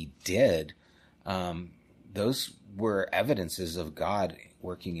that he did, those were evidences of God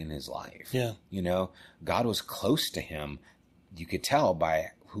working in his life. Yeah. You know, God was close to him. You could tell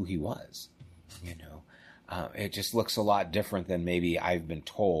by who he was, you know. It just looks a lot different than maybe I've been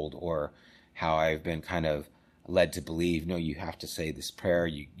told, or how I've been kind of led to believe, no, you have to say this prayer.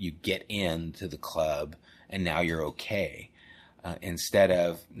 You get into the club and now you're okay. Instead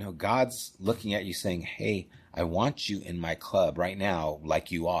of, no, God's looking at you saying, hey, I want you in my club right now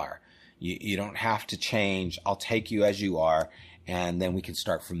like you are. You don't have to change. I'll take you as you are, and then we can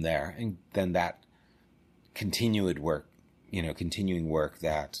start from there. And then that continuing work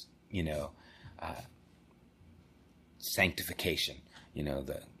that, sanctification,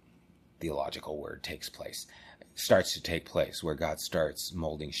 the theological word starts to take place, where God starts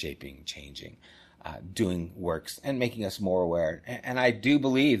molding, shaping, changing, doing works and making us more aware. And I do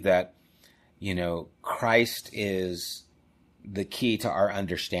believe that, Christ is the key to our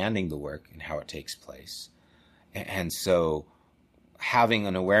understanding the work and how it takes place. And so having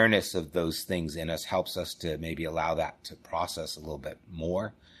an awareness of those things in us helps us to maybe allow that to process a little bit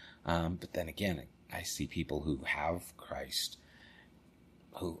more. But then again, I see people who have Christ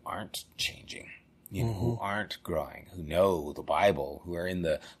who aren't changing, who aren't growing, who know the Bible, who are in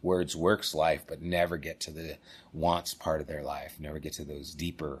the words works life, but never get to the wants part of their life, never get to those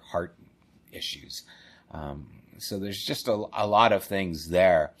deeper heart issues. So there's just a lot of things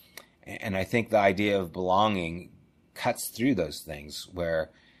there. And I think the idea of belonging cuts through those things,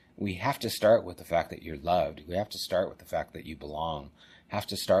 where we have to start with the fact that you're loved. We have to start with the fact that you belong. Have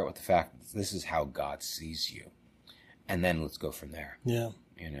to start with the fact that this is how God sees you. And then let's go from there. Yeah.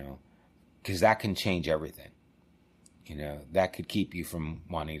 Because that can change everything. That could keep you from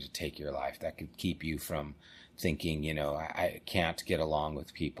wanting to take your life. That could keep you from thinking, I can't get along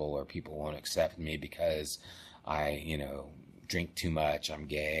with people, or people won't accept me because I, drink too much, I'm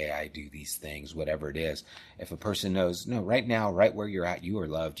gay, I do these things, whatever it is. If a person knows, no, right now, right where you're at, you are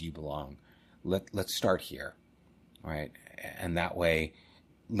loved, you belong. Let's start here, right? And that way,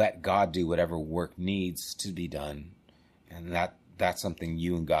 let God do whatever work needs to be done. And that's something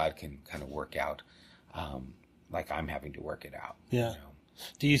you and God can kind of work out, like I'm having to work it out. Yeah.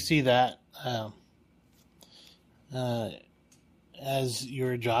 Do you see that as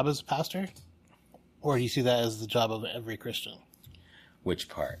your job as a pastor? Or do you see that as the job of every Christian? Which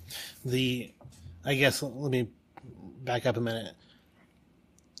part? I guess, let me back up a minute.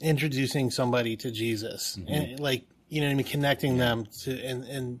 Introducing somebody to Jesus, and connecting them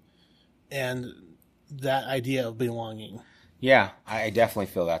to, and that idea of belonging. Yeah, I definitely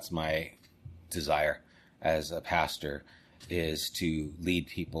feel that's my desire as a pastor, is to lead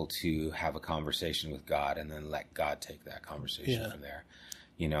people to have a conversation with God, and then let God take that conversation from there.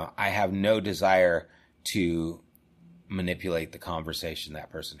 I have no desire to manipulate the conversation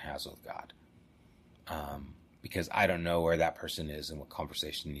that person has with God, because I don't know where that person is and what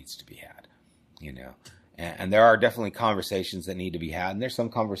conversation needs to be had, And there are definitely conversations that need to be had, and there's some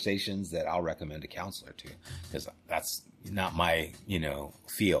conversations that I'll recommend a counselor to, because that's not my,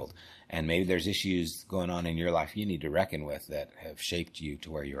 field. And maybe there's issues going on in your life you need to reckon with that have shaped you to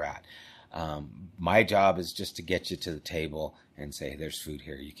where you're at. My job is just to get you to the table and say, there's food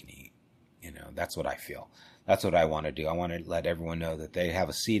here you can eat. That's what I feel. That's what I want to do. I want to let everyone know that they have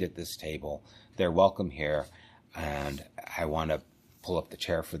a seat at this table. They're welcome here. And I want to pull up the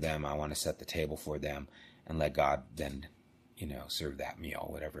chair for them. I want to set the table for them and let God then, serve that meal,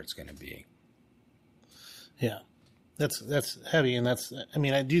 whatever it's going to be. Yeah. That's heavy. And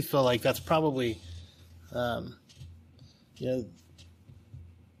I do feel like that's probably, where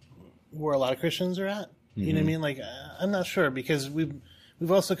a lot of Christians are at. You know what I mean? Like, I'm not sure, because we've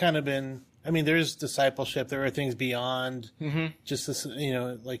also kind of been, there's discipleship. There are things beyond just this,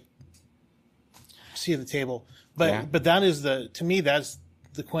 like seat at the table. But that is to me, that's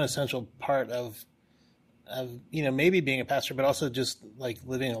the quintessential part of maybe being a pastor, but also just like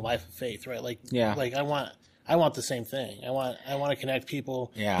living a life of faith, right? Like, like I want the same thing. I want to connect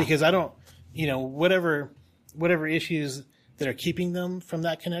people, because I don't, whatever issues that are keeping them from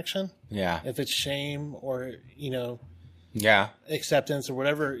that connection. Yeah. If it's shame or, acceptance or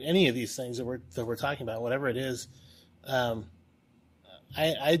whatever, any of these things that we're talking about, whatever it is,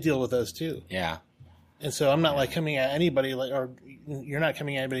 I deal with those too. Yeah. And so I'm not like coming at anybody or you're not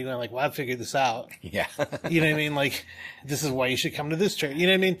coming at anybody going like, well, I've figured this out. Yeah. You know what I mean? Like, this is why you should come to this church. You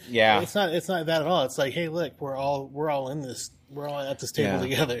know what I mean? Yeah. It's not that at all. It's like, hey, look, we're all in this. We're all at this table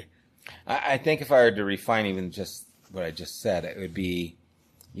together. I think if I were to refine even just what I just said, it would be,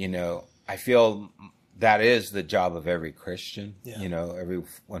 I feel that is the job of every Christian. Yeah.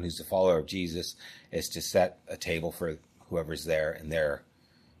 Everyone who's a follower of Jesus is to set a table for whoever's there in their,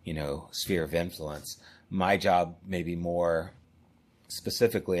 sphere of influence. My job, maybe more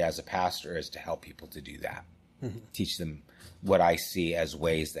specifically as a pastor, is to help people to do that. Mm-hmm. Teach them what I see as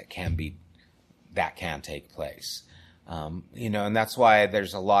ways that can take place. And that's why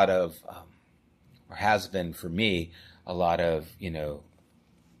there's a lot of or has been for me, a lot of,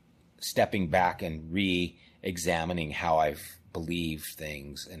 stepping back and re-examining how I've believed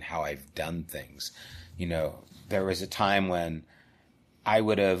things and how I've done things. There was a time when I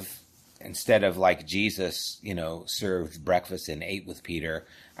would have, instead of like Jesus, served breakfast and ate with Peter,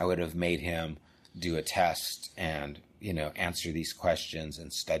 I would have made him do a test and, answer these questions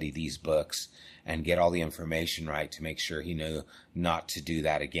and study these books and get all the information right to make sure he knew not to do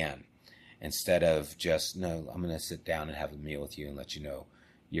that again. Instead of just, no, I'm going to sit down and have a meal with you and let you know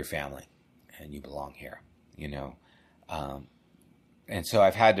you're family and you belong here, And so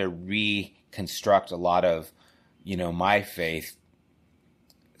I've had to reconstruct a lot of, my faith,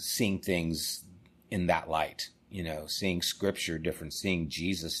 seeing things in that light, seeing scripture different, seeing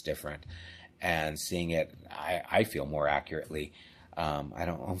Jesus different, and seeing it, I feel more accurately. I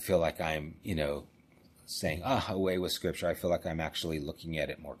don't feel like I'm, saying, away with scripture. I feel like I'm actually looking at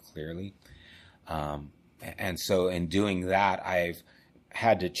it more clearly. And so in doing that, I've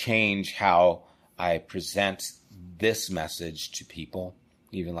had to change how I present this message to people,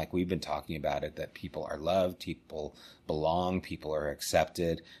 even like we've been talking about it, that people are loved, people belong, people are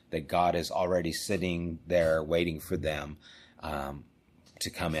accepted, that God is already sitting there waiting for them to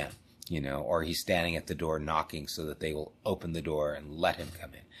come in, or he's standing at the door knocking so that they will open the door and let him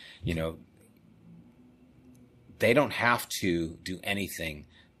come in. They don't have to do anything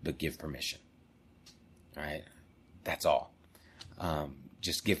but give permission. All right? That's all.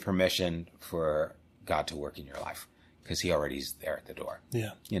 Just give permission for God to work in your life, because he already is there at the door.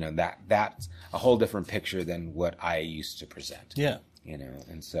 Yeah. That's a whole different picture than what I used to present. Yeah.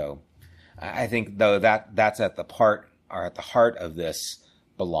 And so I think, though, that's at the heart of this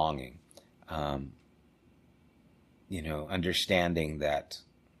belonging. Understanding that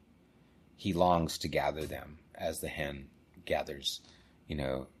he longs to gather them as the hen gathers,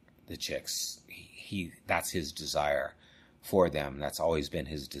 the chicks. That's his desire for them. That's always been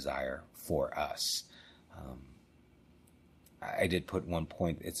his desire for us. I did put one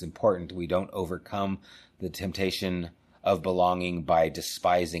point. It's important we don't overcome the temptation of belonging by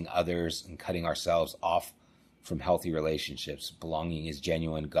despising others and cutting ourselves off from healthy relationships. Belonging is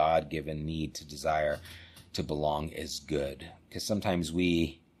genuine, God-given need to desire to belong is good. Because sometimes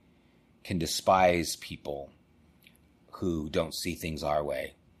we can despise people who don't see things our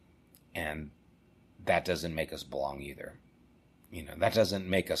way. And that doesn't make us belong either. That doesn't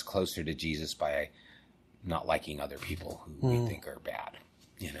make us closer to Jesus by not liking other people who we think are bad,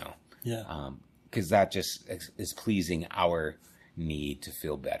 Yeah. Because that just is pleasing our need to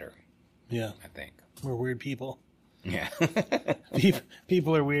feel better. Yeah. I think. We're weird people. Yeah.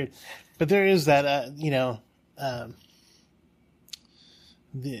 People are weird. But there is that,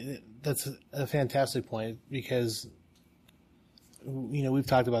 that's a fantastic point, because, we've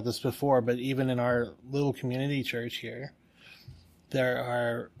talked about this before, but even in our little community church here, there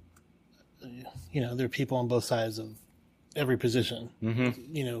are, there are people on both sides of every position,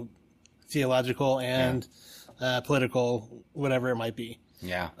 theological and political, whatever it might be.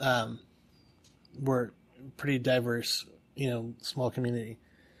 Yeah. We're pretty diverse, small community,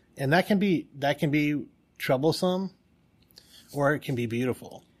 and that can be troublesome, or it can be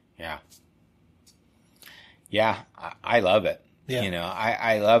beautiful. Yeah. Yeah. I love it. Yeah.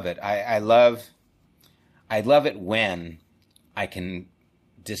 I love it. I love it when I can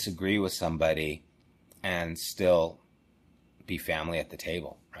disagree with somebody and still be family at the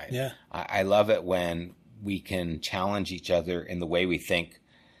table, right? Yeah. I love it when we can challenge each other in the way we think,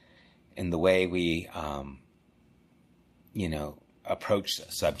 in the way we, approach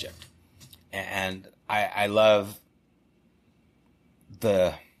a subject. And I love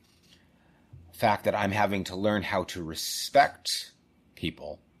the fact that I'm having to learn how to respect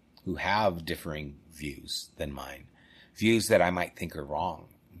people who have differing views than mine, views that I might think are wrong,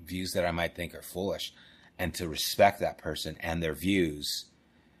 views that I might think are foolish, and to respect that person and their views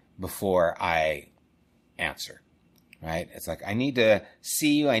before I answer, right? It's like, I need to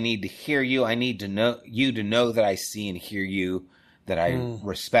see you. I need to hear you. I need to know you to know that I see and hear you, that I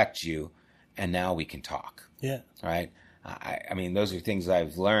respect you. And now we can talk. Yeah. Right. I mean, those are things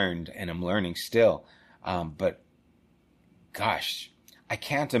I've learned and I'm learning still. But gosh, I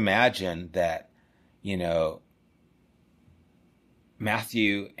can't imagine that,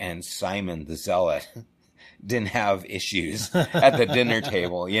 Matthew and Simon the Zealot didn't have issues at the dinner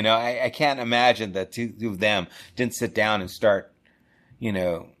table. I can't imagine that two of them didn't sit down and start,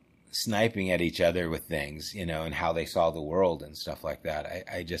 sniping at each other with things, and how they saw the world and stuff like that.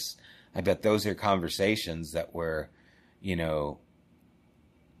 I bet those are conversations that were,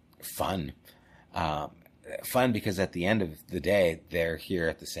 fun. Fun because at the end of the day, they're here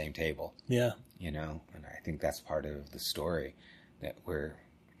at the same table. Yeah. you know, and I think that's part of the story that we're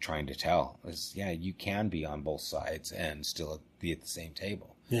trying to tell is, yeah, you can be on both sides and still be at the same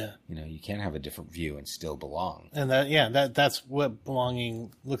table. Yeah. You know, you can have a different view and still belong. And that's what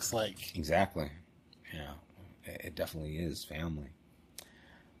belonging looks like. Exactly. Yeah. It definitely is family.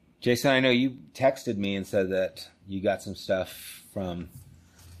 Jason, I know you texted me and said that you got some stuff from...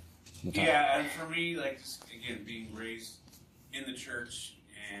 Yeah, and for me, like, just, again, being raised in the church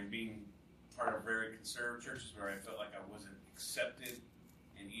and being part of very conservative churches where I felt like I wasn't accepted,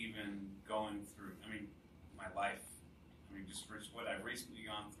 and even going through, I mean, my life, I mean, just for what I've recently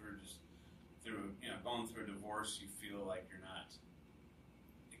gone through, just through, you know, going through a divorce, you feel like you're not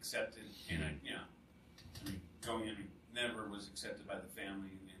accepted, and I mean, never was accepted by the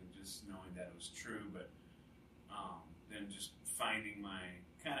family, and just knowing that it was true, but then just finding my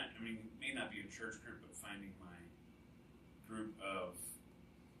kind of, I mean, it may not be a church group, but finding my group of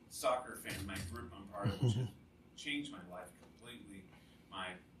soccer fans, my group I'm part of, which has changed my life completely.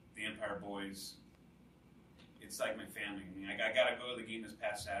 The Empire Boys, it's like my family. I mean, I got to go to the game this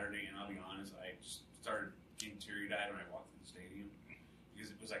past Saturday, and I'll be honest, I just started getting teary-eyed when I walked in the stadium,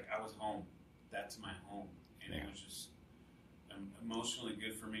 because it was like I was home. That's my home, and it was just emotionally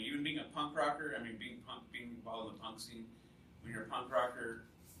good for me. Even being a punk rocker, I mean, being involved in the punk scene, when you're a punk rocker,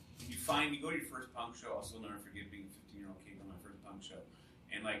 you go to your first punk show. I'll still never forget being a 15-year-old kid on my first punk show,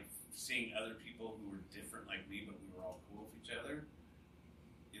 and like seeing other people who were different like me, but we were all cool with each other.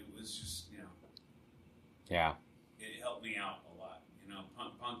 It was just, you know, yeah, it helped me out a lot. You know,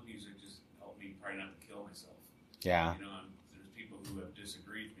 punk music just helped me probably not to kill myself. Yeah, you know, and there's people who have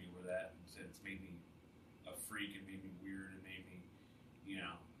disagreed with me with that and said it's made me a freak and made me weird and made me, you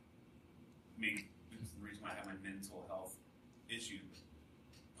know, it's the reason why I have my mental health issues.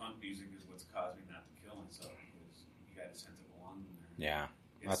 Punk music is what's caused me not to kill myself, because you got a sense of belonging there. Yeah,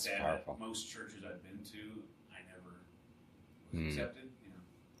 it's that's sad powerful. That most churches I've been to, I never was accepted. You know.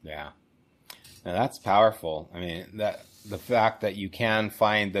 Yeah, now that's powerful. I mean, that the fact that you can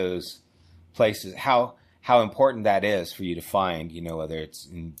find those places, how important that is for you to find. You know, whether it's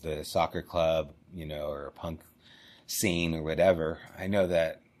in the soccer club, you know, or a punk scene or whatever. I know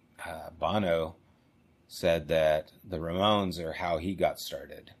that Bono said that the Ramones are how he got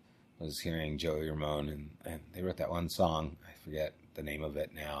started. I was hearing Joey Ramone, and they wrote that one song. I forget the name of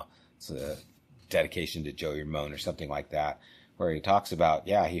it now. It's a dedication to Joey Ramone or something like that, where he talks about,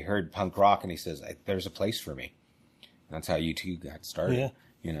 he heard punk rock and he says, there's a place for me. And that's how you two got started,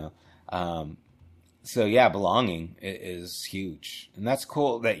 you know. So yeah, belonging is huge. And that's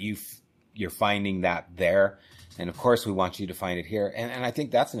cool that you're finding that there. And of course we want you to find it here. And I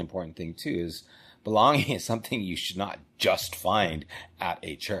think that's an important thing too, is belonging is something you should not just find at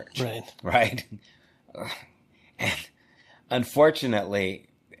a church. Right? And unfortunately,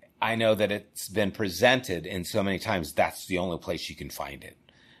 I know that it's been presented in so many times that's the only place you can find it.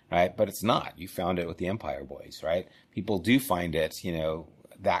 Right? But it's not. You found it with the Empire Boys, right? People do find it, you know,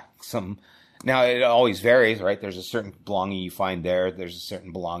 now it always varies, right? There's a certain belonging you find there. There's a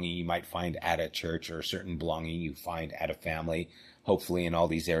certain belonging you might find at a church, or a certain belonging you find at a family. Hopefully in all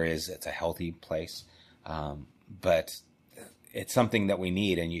these areas, it's a healthy place. But it's something that we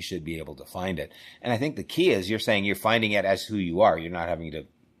need, and you should be able to find it. And I think the key is you're saying you're finding it as who you are. You're not having to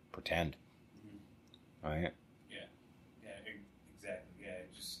pretend. Right? Yeah, exactly. Yeah,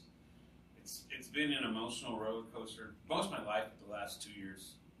 it's been an emotional roller coaster. Most of my life, the last 2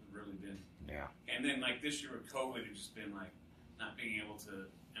 years, have really been. Yeah. And then like this year with COVID, it's just been like not being able to.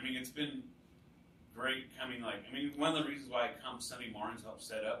 I mean, it's been great coming. One of the reasons why I come Sunday mornings to help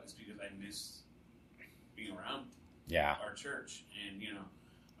set up is because I miss being around our church. And you know,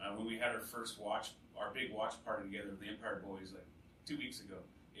 when we had our big watch party together with the Empire Boys like 2 weeks ago,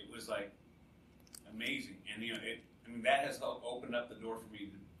 it was like amazing. And you know, that has helped open up the door for me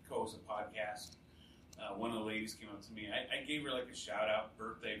to co-host a podcast. One of the ladies came up to me. I gave her like a shout out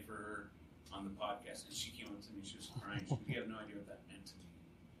birthday for her on the podcast, and she came up to me. She was crying. She said, "You have no idea what that meant to me."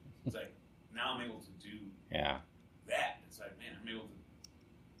 It's like now I'm able to do that. It's like, man, I'm able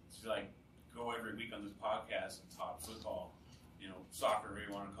to like go every week on this podcast and talk football, you know, soccer, whatever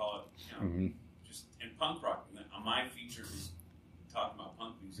you want to call it, you know, just in punk rock. And my feature is talking about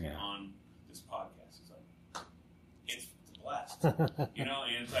punk music on this podcast. It's like it's a blast, you know,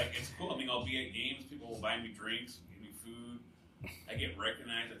 and it's like it's cool. I mean, I'll be at games, people will buy me drinks, give me food. I get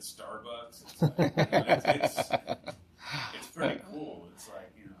recognized at Starbucks. It's like, you know, it's pretty cool. It's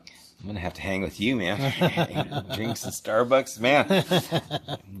like, you know. I'm going to have to hang with you, man. Drinks and Starbucks, man.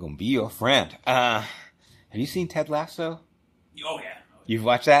 I'm going to be your friend. Have you seen Ted Lasso? Oh, yeah. You've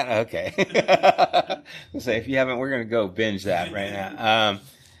watched that? Okay. So if you haven't, we're going to go binge that right now.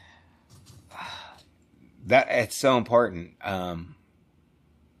 that it's so important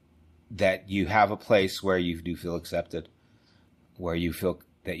that you have a place where you do feel accepted, where you feel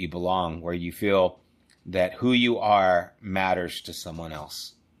that you belong, where you feel that who you are matters to someone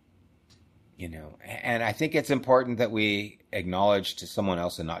else. You know, and I think it's important that we acknowledge to someone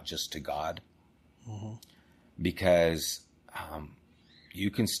else and not just to God, because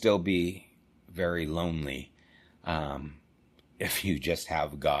you can still be very lonely if you just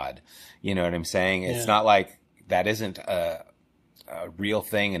have God. You know what I'm saying? It's not like that isn't a real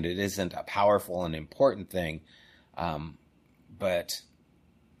thing, and it isn't a powerful and important thing, but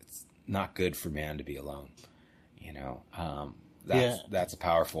it's not good for man to be alone. You know, that's a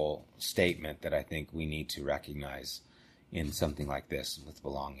powerful statement that I think we need to recognize in something like this with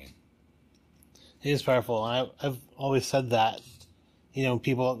belonging. It is powerful. I've always said that. You know,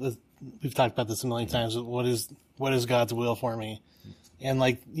 people, we've talked about this a million times. What is God's will for me? And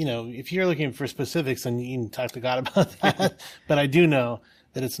like, you know, if you're looking for specifics, then you can talk to God about that. But I do know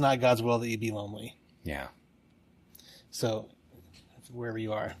that it's not God's will that you be lonely. Yeah. So wherever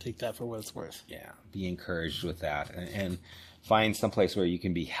you are, take that for what it's worth. Yeah. Be encouraged with that, and find someplace where you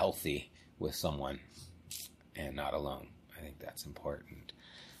can be healthy with someone and not alone. I think that's important.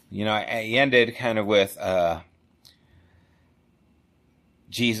 You know, I ended kind of with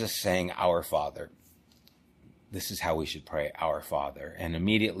Jesus saying, "Our Father." This is how we should pray, "Our Father." And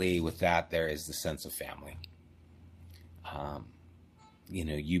immediately with that, there is the sense of family. You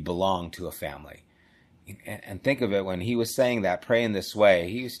know, you belong to a family. And think of it, when he was saying that, pray in this way,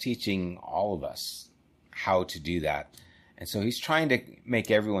 he was teaching all of us how to do that. And so he's trying to make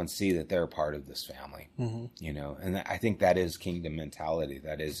everyone see that they're a part of this family, you know, and I think that is kingdom mentality.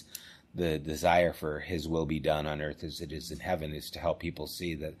 That is the desire for his will be done on earth as it is in heaven, is to help people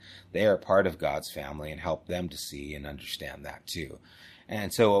see that they are a part of God's family and help them to see and understand that too.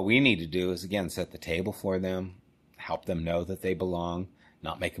 And so what we need to do is, again, set the table for them, help them know that they belong,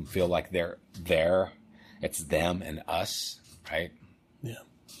 not make them feel like they're there. It's them and us, right? Yeah.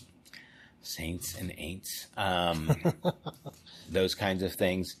 Saints and ain'ts. Those kinds of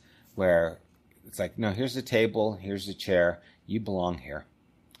things where it's like, no, here's the table, here's the chair, you belong here.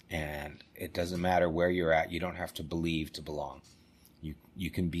 And it doesn't matter where you're at. You don't have to believe to belong. You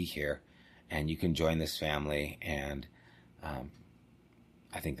can be here, and you can join this family, and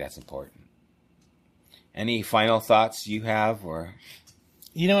I think that's important. Any final thoughts you have, or?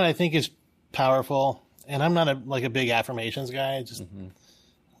 You know what I think is powerful, and I'm not a big affirmations guy. Just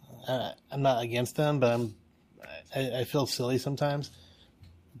I'm not against them, but I feel silly sometimes.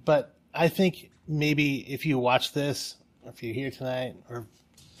 But I think maybe if you watch this, or if you're here tonight, or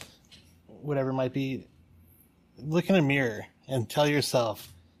whatever it might be, look in a mirror and tell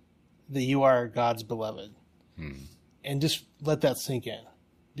yourself that you are God's beloved. And just let that sink in,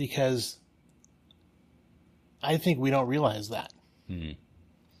 because I think we don't realize that.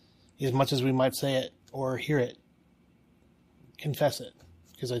 As much as we might say it or hear it, confess it,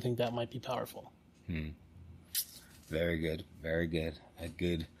 because I think that might be powerful. Very good. Very good. A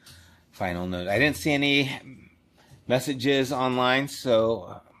good final note. I didn't see any messages online,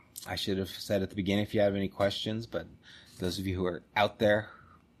 so I should have said at the beginning if you have any questions, but those of you who are out there,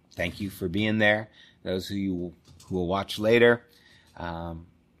 thank you for being there. Those who will watch later,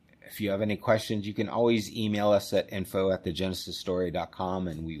 if you have any questions, you can always email us at info@thegenesisstory.com,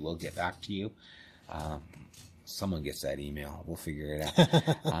 and we will get back to you. Someone gets that email. We'll figure it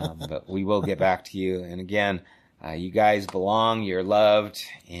out. But we will get back to you. And again, you guys belong. You're loved,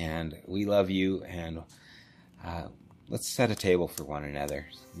 and we love you. And let's set a table for one another.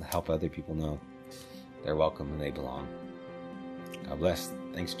 Help other people know they're welcome and they belong. God bless.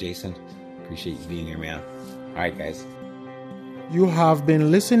 Thanks, Jason. Appreciate you being here, man. All right, guys. You have been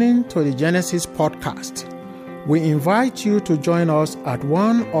listening to the Genesis podcast. We invite you to join us at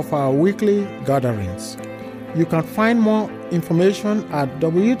one of our weekly gatherings. You can find more information at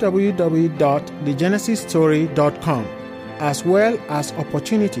www.thegenesisstory.com, as well as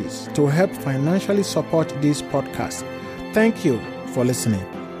opportunities to help financially support this podcast. Thank you for listening.